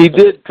 Yeah, he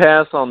did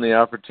pass on the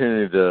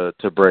opportunity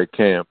to break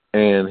camp,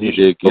 and he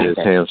did get his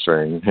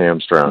hamstrung.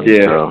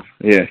 Yeah, so.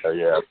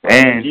 Yeah.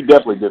 And he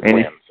definitely did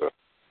win. So.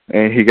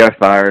 And he got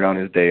fired on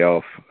his day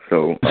off.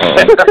 So, that's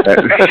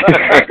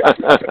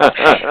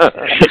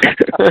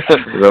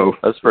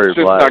very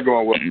black. Not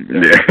going well.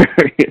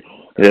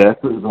 Yeah.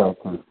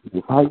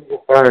 How you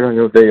get fired on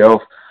your day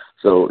off?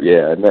 So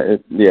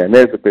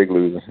Ned's a big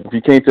loser. If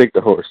you can't take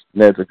the horse,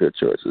 Ned's a good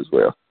choice as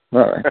well.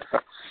 All right.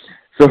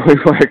 So we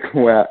want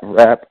to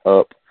wrap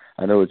up.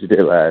 I know what you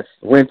did last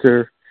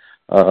winter.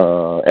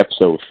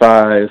 Episode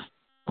 5.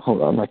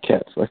 Hold on, my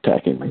cat's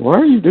attacking me. Why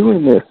are you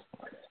doing this?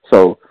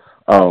 So.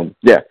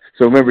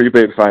 So remember, you'll be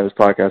able to find this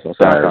podcast on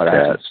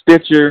SoundCloud,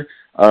 Stitcher,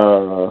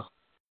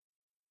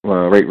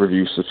 rate,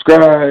 review,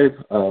 subscribe.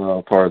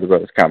 Part of the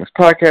Brothers Comics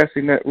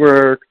Podcasting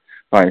Network.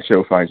 Find a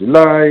Show, Find Your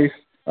Life.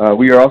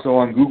 We are also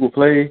on Google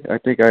Play. I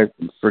think I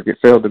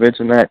failed to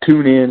mention that.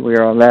 Tune in. We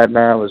are on that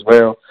now as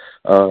well.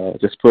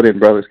 Just put in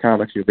Brothers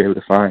Comics. You'll be able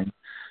to find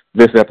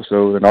this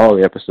episode and all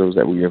the episodes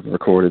that we have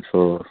recorded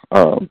for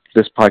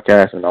this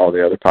podcast and all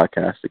the other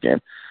podcasts.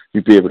 Again,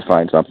 you'll be able to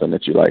find something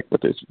that you like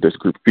with this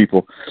group of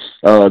people.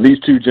 These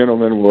two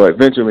gentlemen will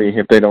eventually,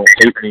 if they don't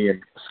hate me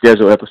and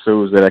schedule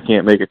episodes that I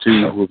can't make it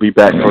to, we'll be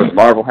back for the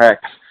Marvel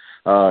Hacks.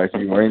 If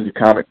you are into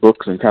comic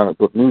books and comic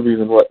book movies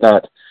and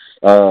whatnot,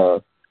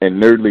 and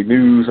nerdly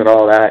news and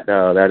all that,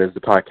 that is the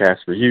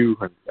podcast for you.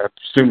 I'm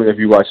assuming if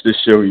you watch this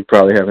show, you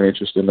probably have an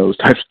interest in those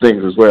types of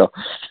things as well.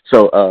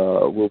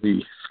 So we'll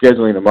be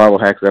scheduling a Marvel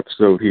Hacks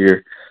episode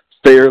here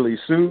fairly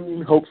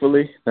soon,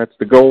 hopefully. That's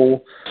the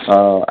goal.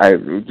 I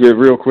did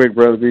real quick,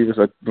 Brother Beavis,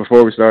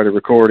 before we started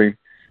recording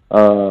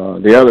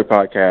the other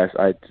podcast,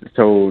 I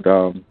told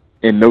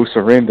in No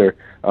Surrender,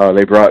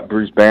 they brought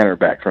Bruce Banner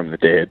back from the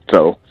dead.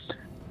 So,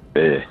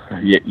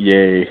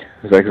 yay.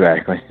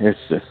 Exactly.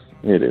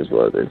 It is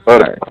what it is. All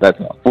right, that's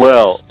all.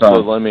 Well, so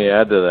let me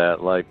add to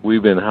that. Like,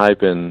 we've been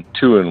hyping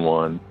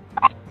 2-in-1.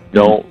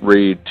 Don't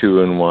read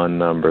 2-in-1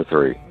 number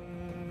 3.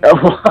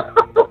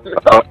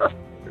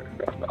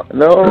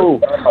 No,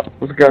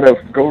 we gotta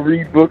go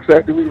read books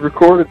after we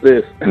recorded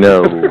this.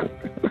 No.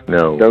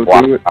 Don't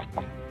do it.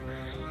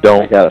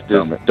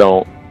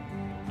 Don't.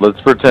 Let's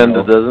pretend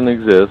it doesn't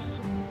exist.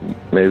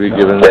 Maybe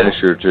give it an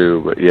issue or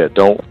two, but yeah,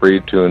 don't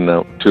read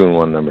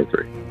 2-in-1 number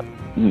 3.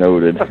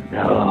 Noted.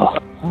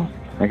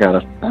 I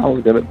gotta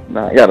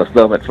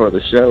film it for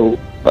the show,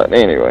 but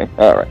anyway,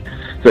 all right.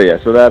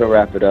 So that'll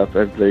wrap it up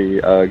as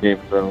the Game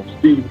of Thrones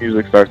theme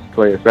music starts to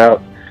play us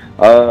out.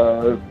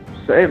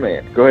 Hey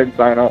man, go ahead and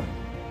sign off.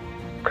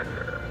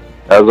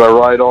 As I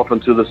ride off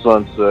into the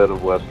sunset of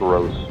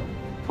Westeros,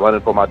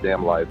 running for my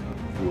damn life.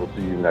 We will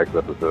see you next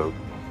episode.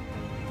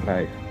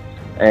 Nice.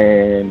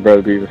 And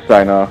Brother Beavis,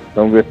 sign off.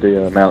 Don't let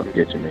the mountain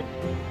get you, me.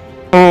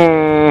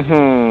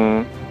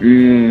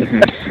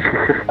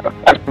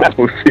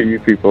 We'll see you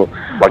people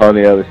on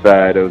the other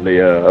side of the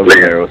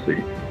narrow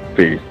sea.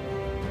 Peace.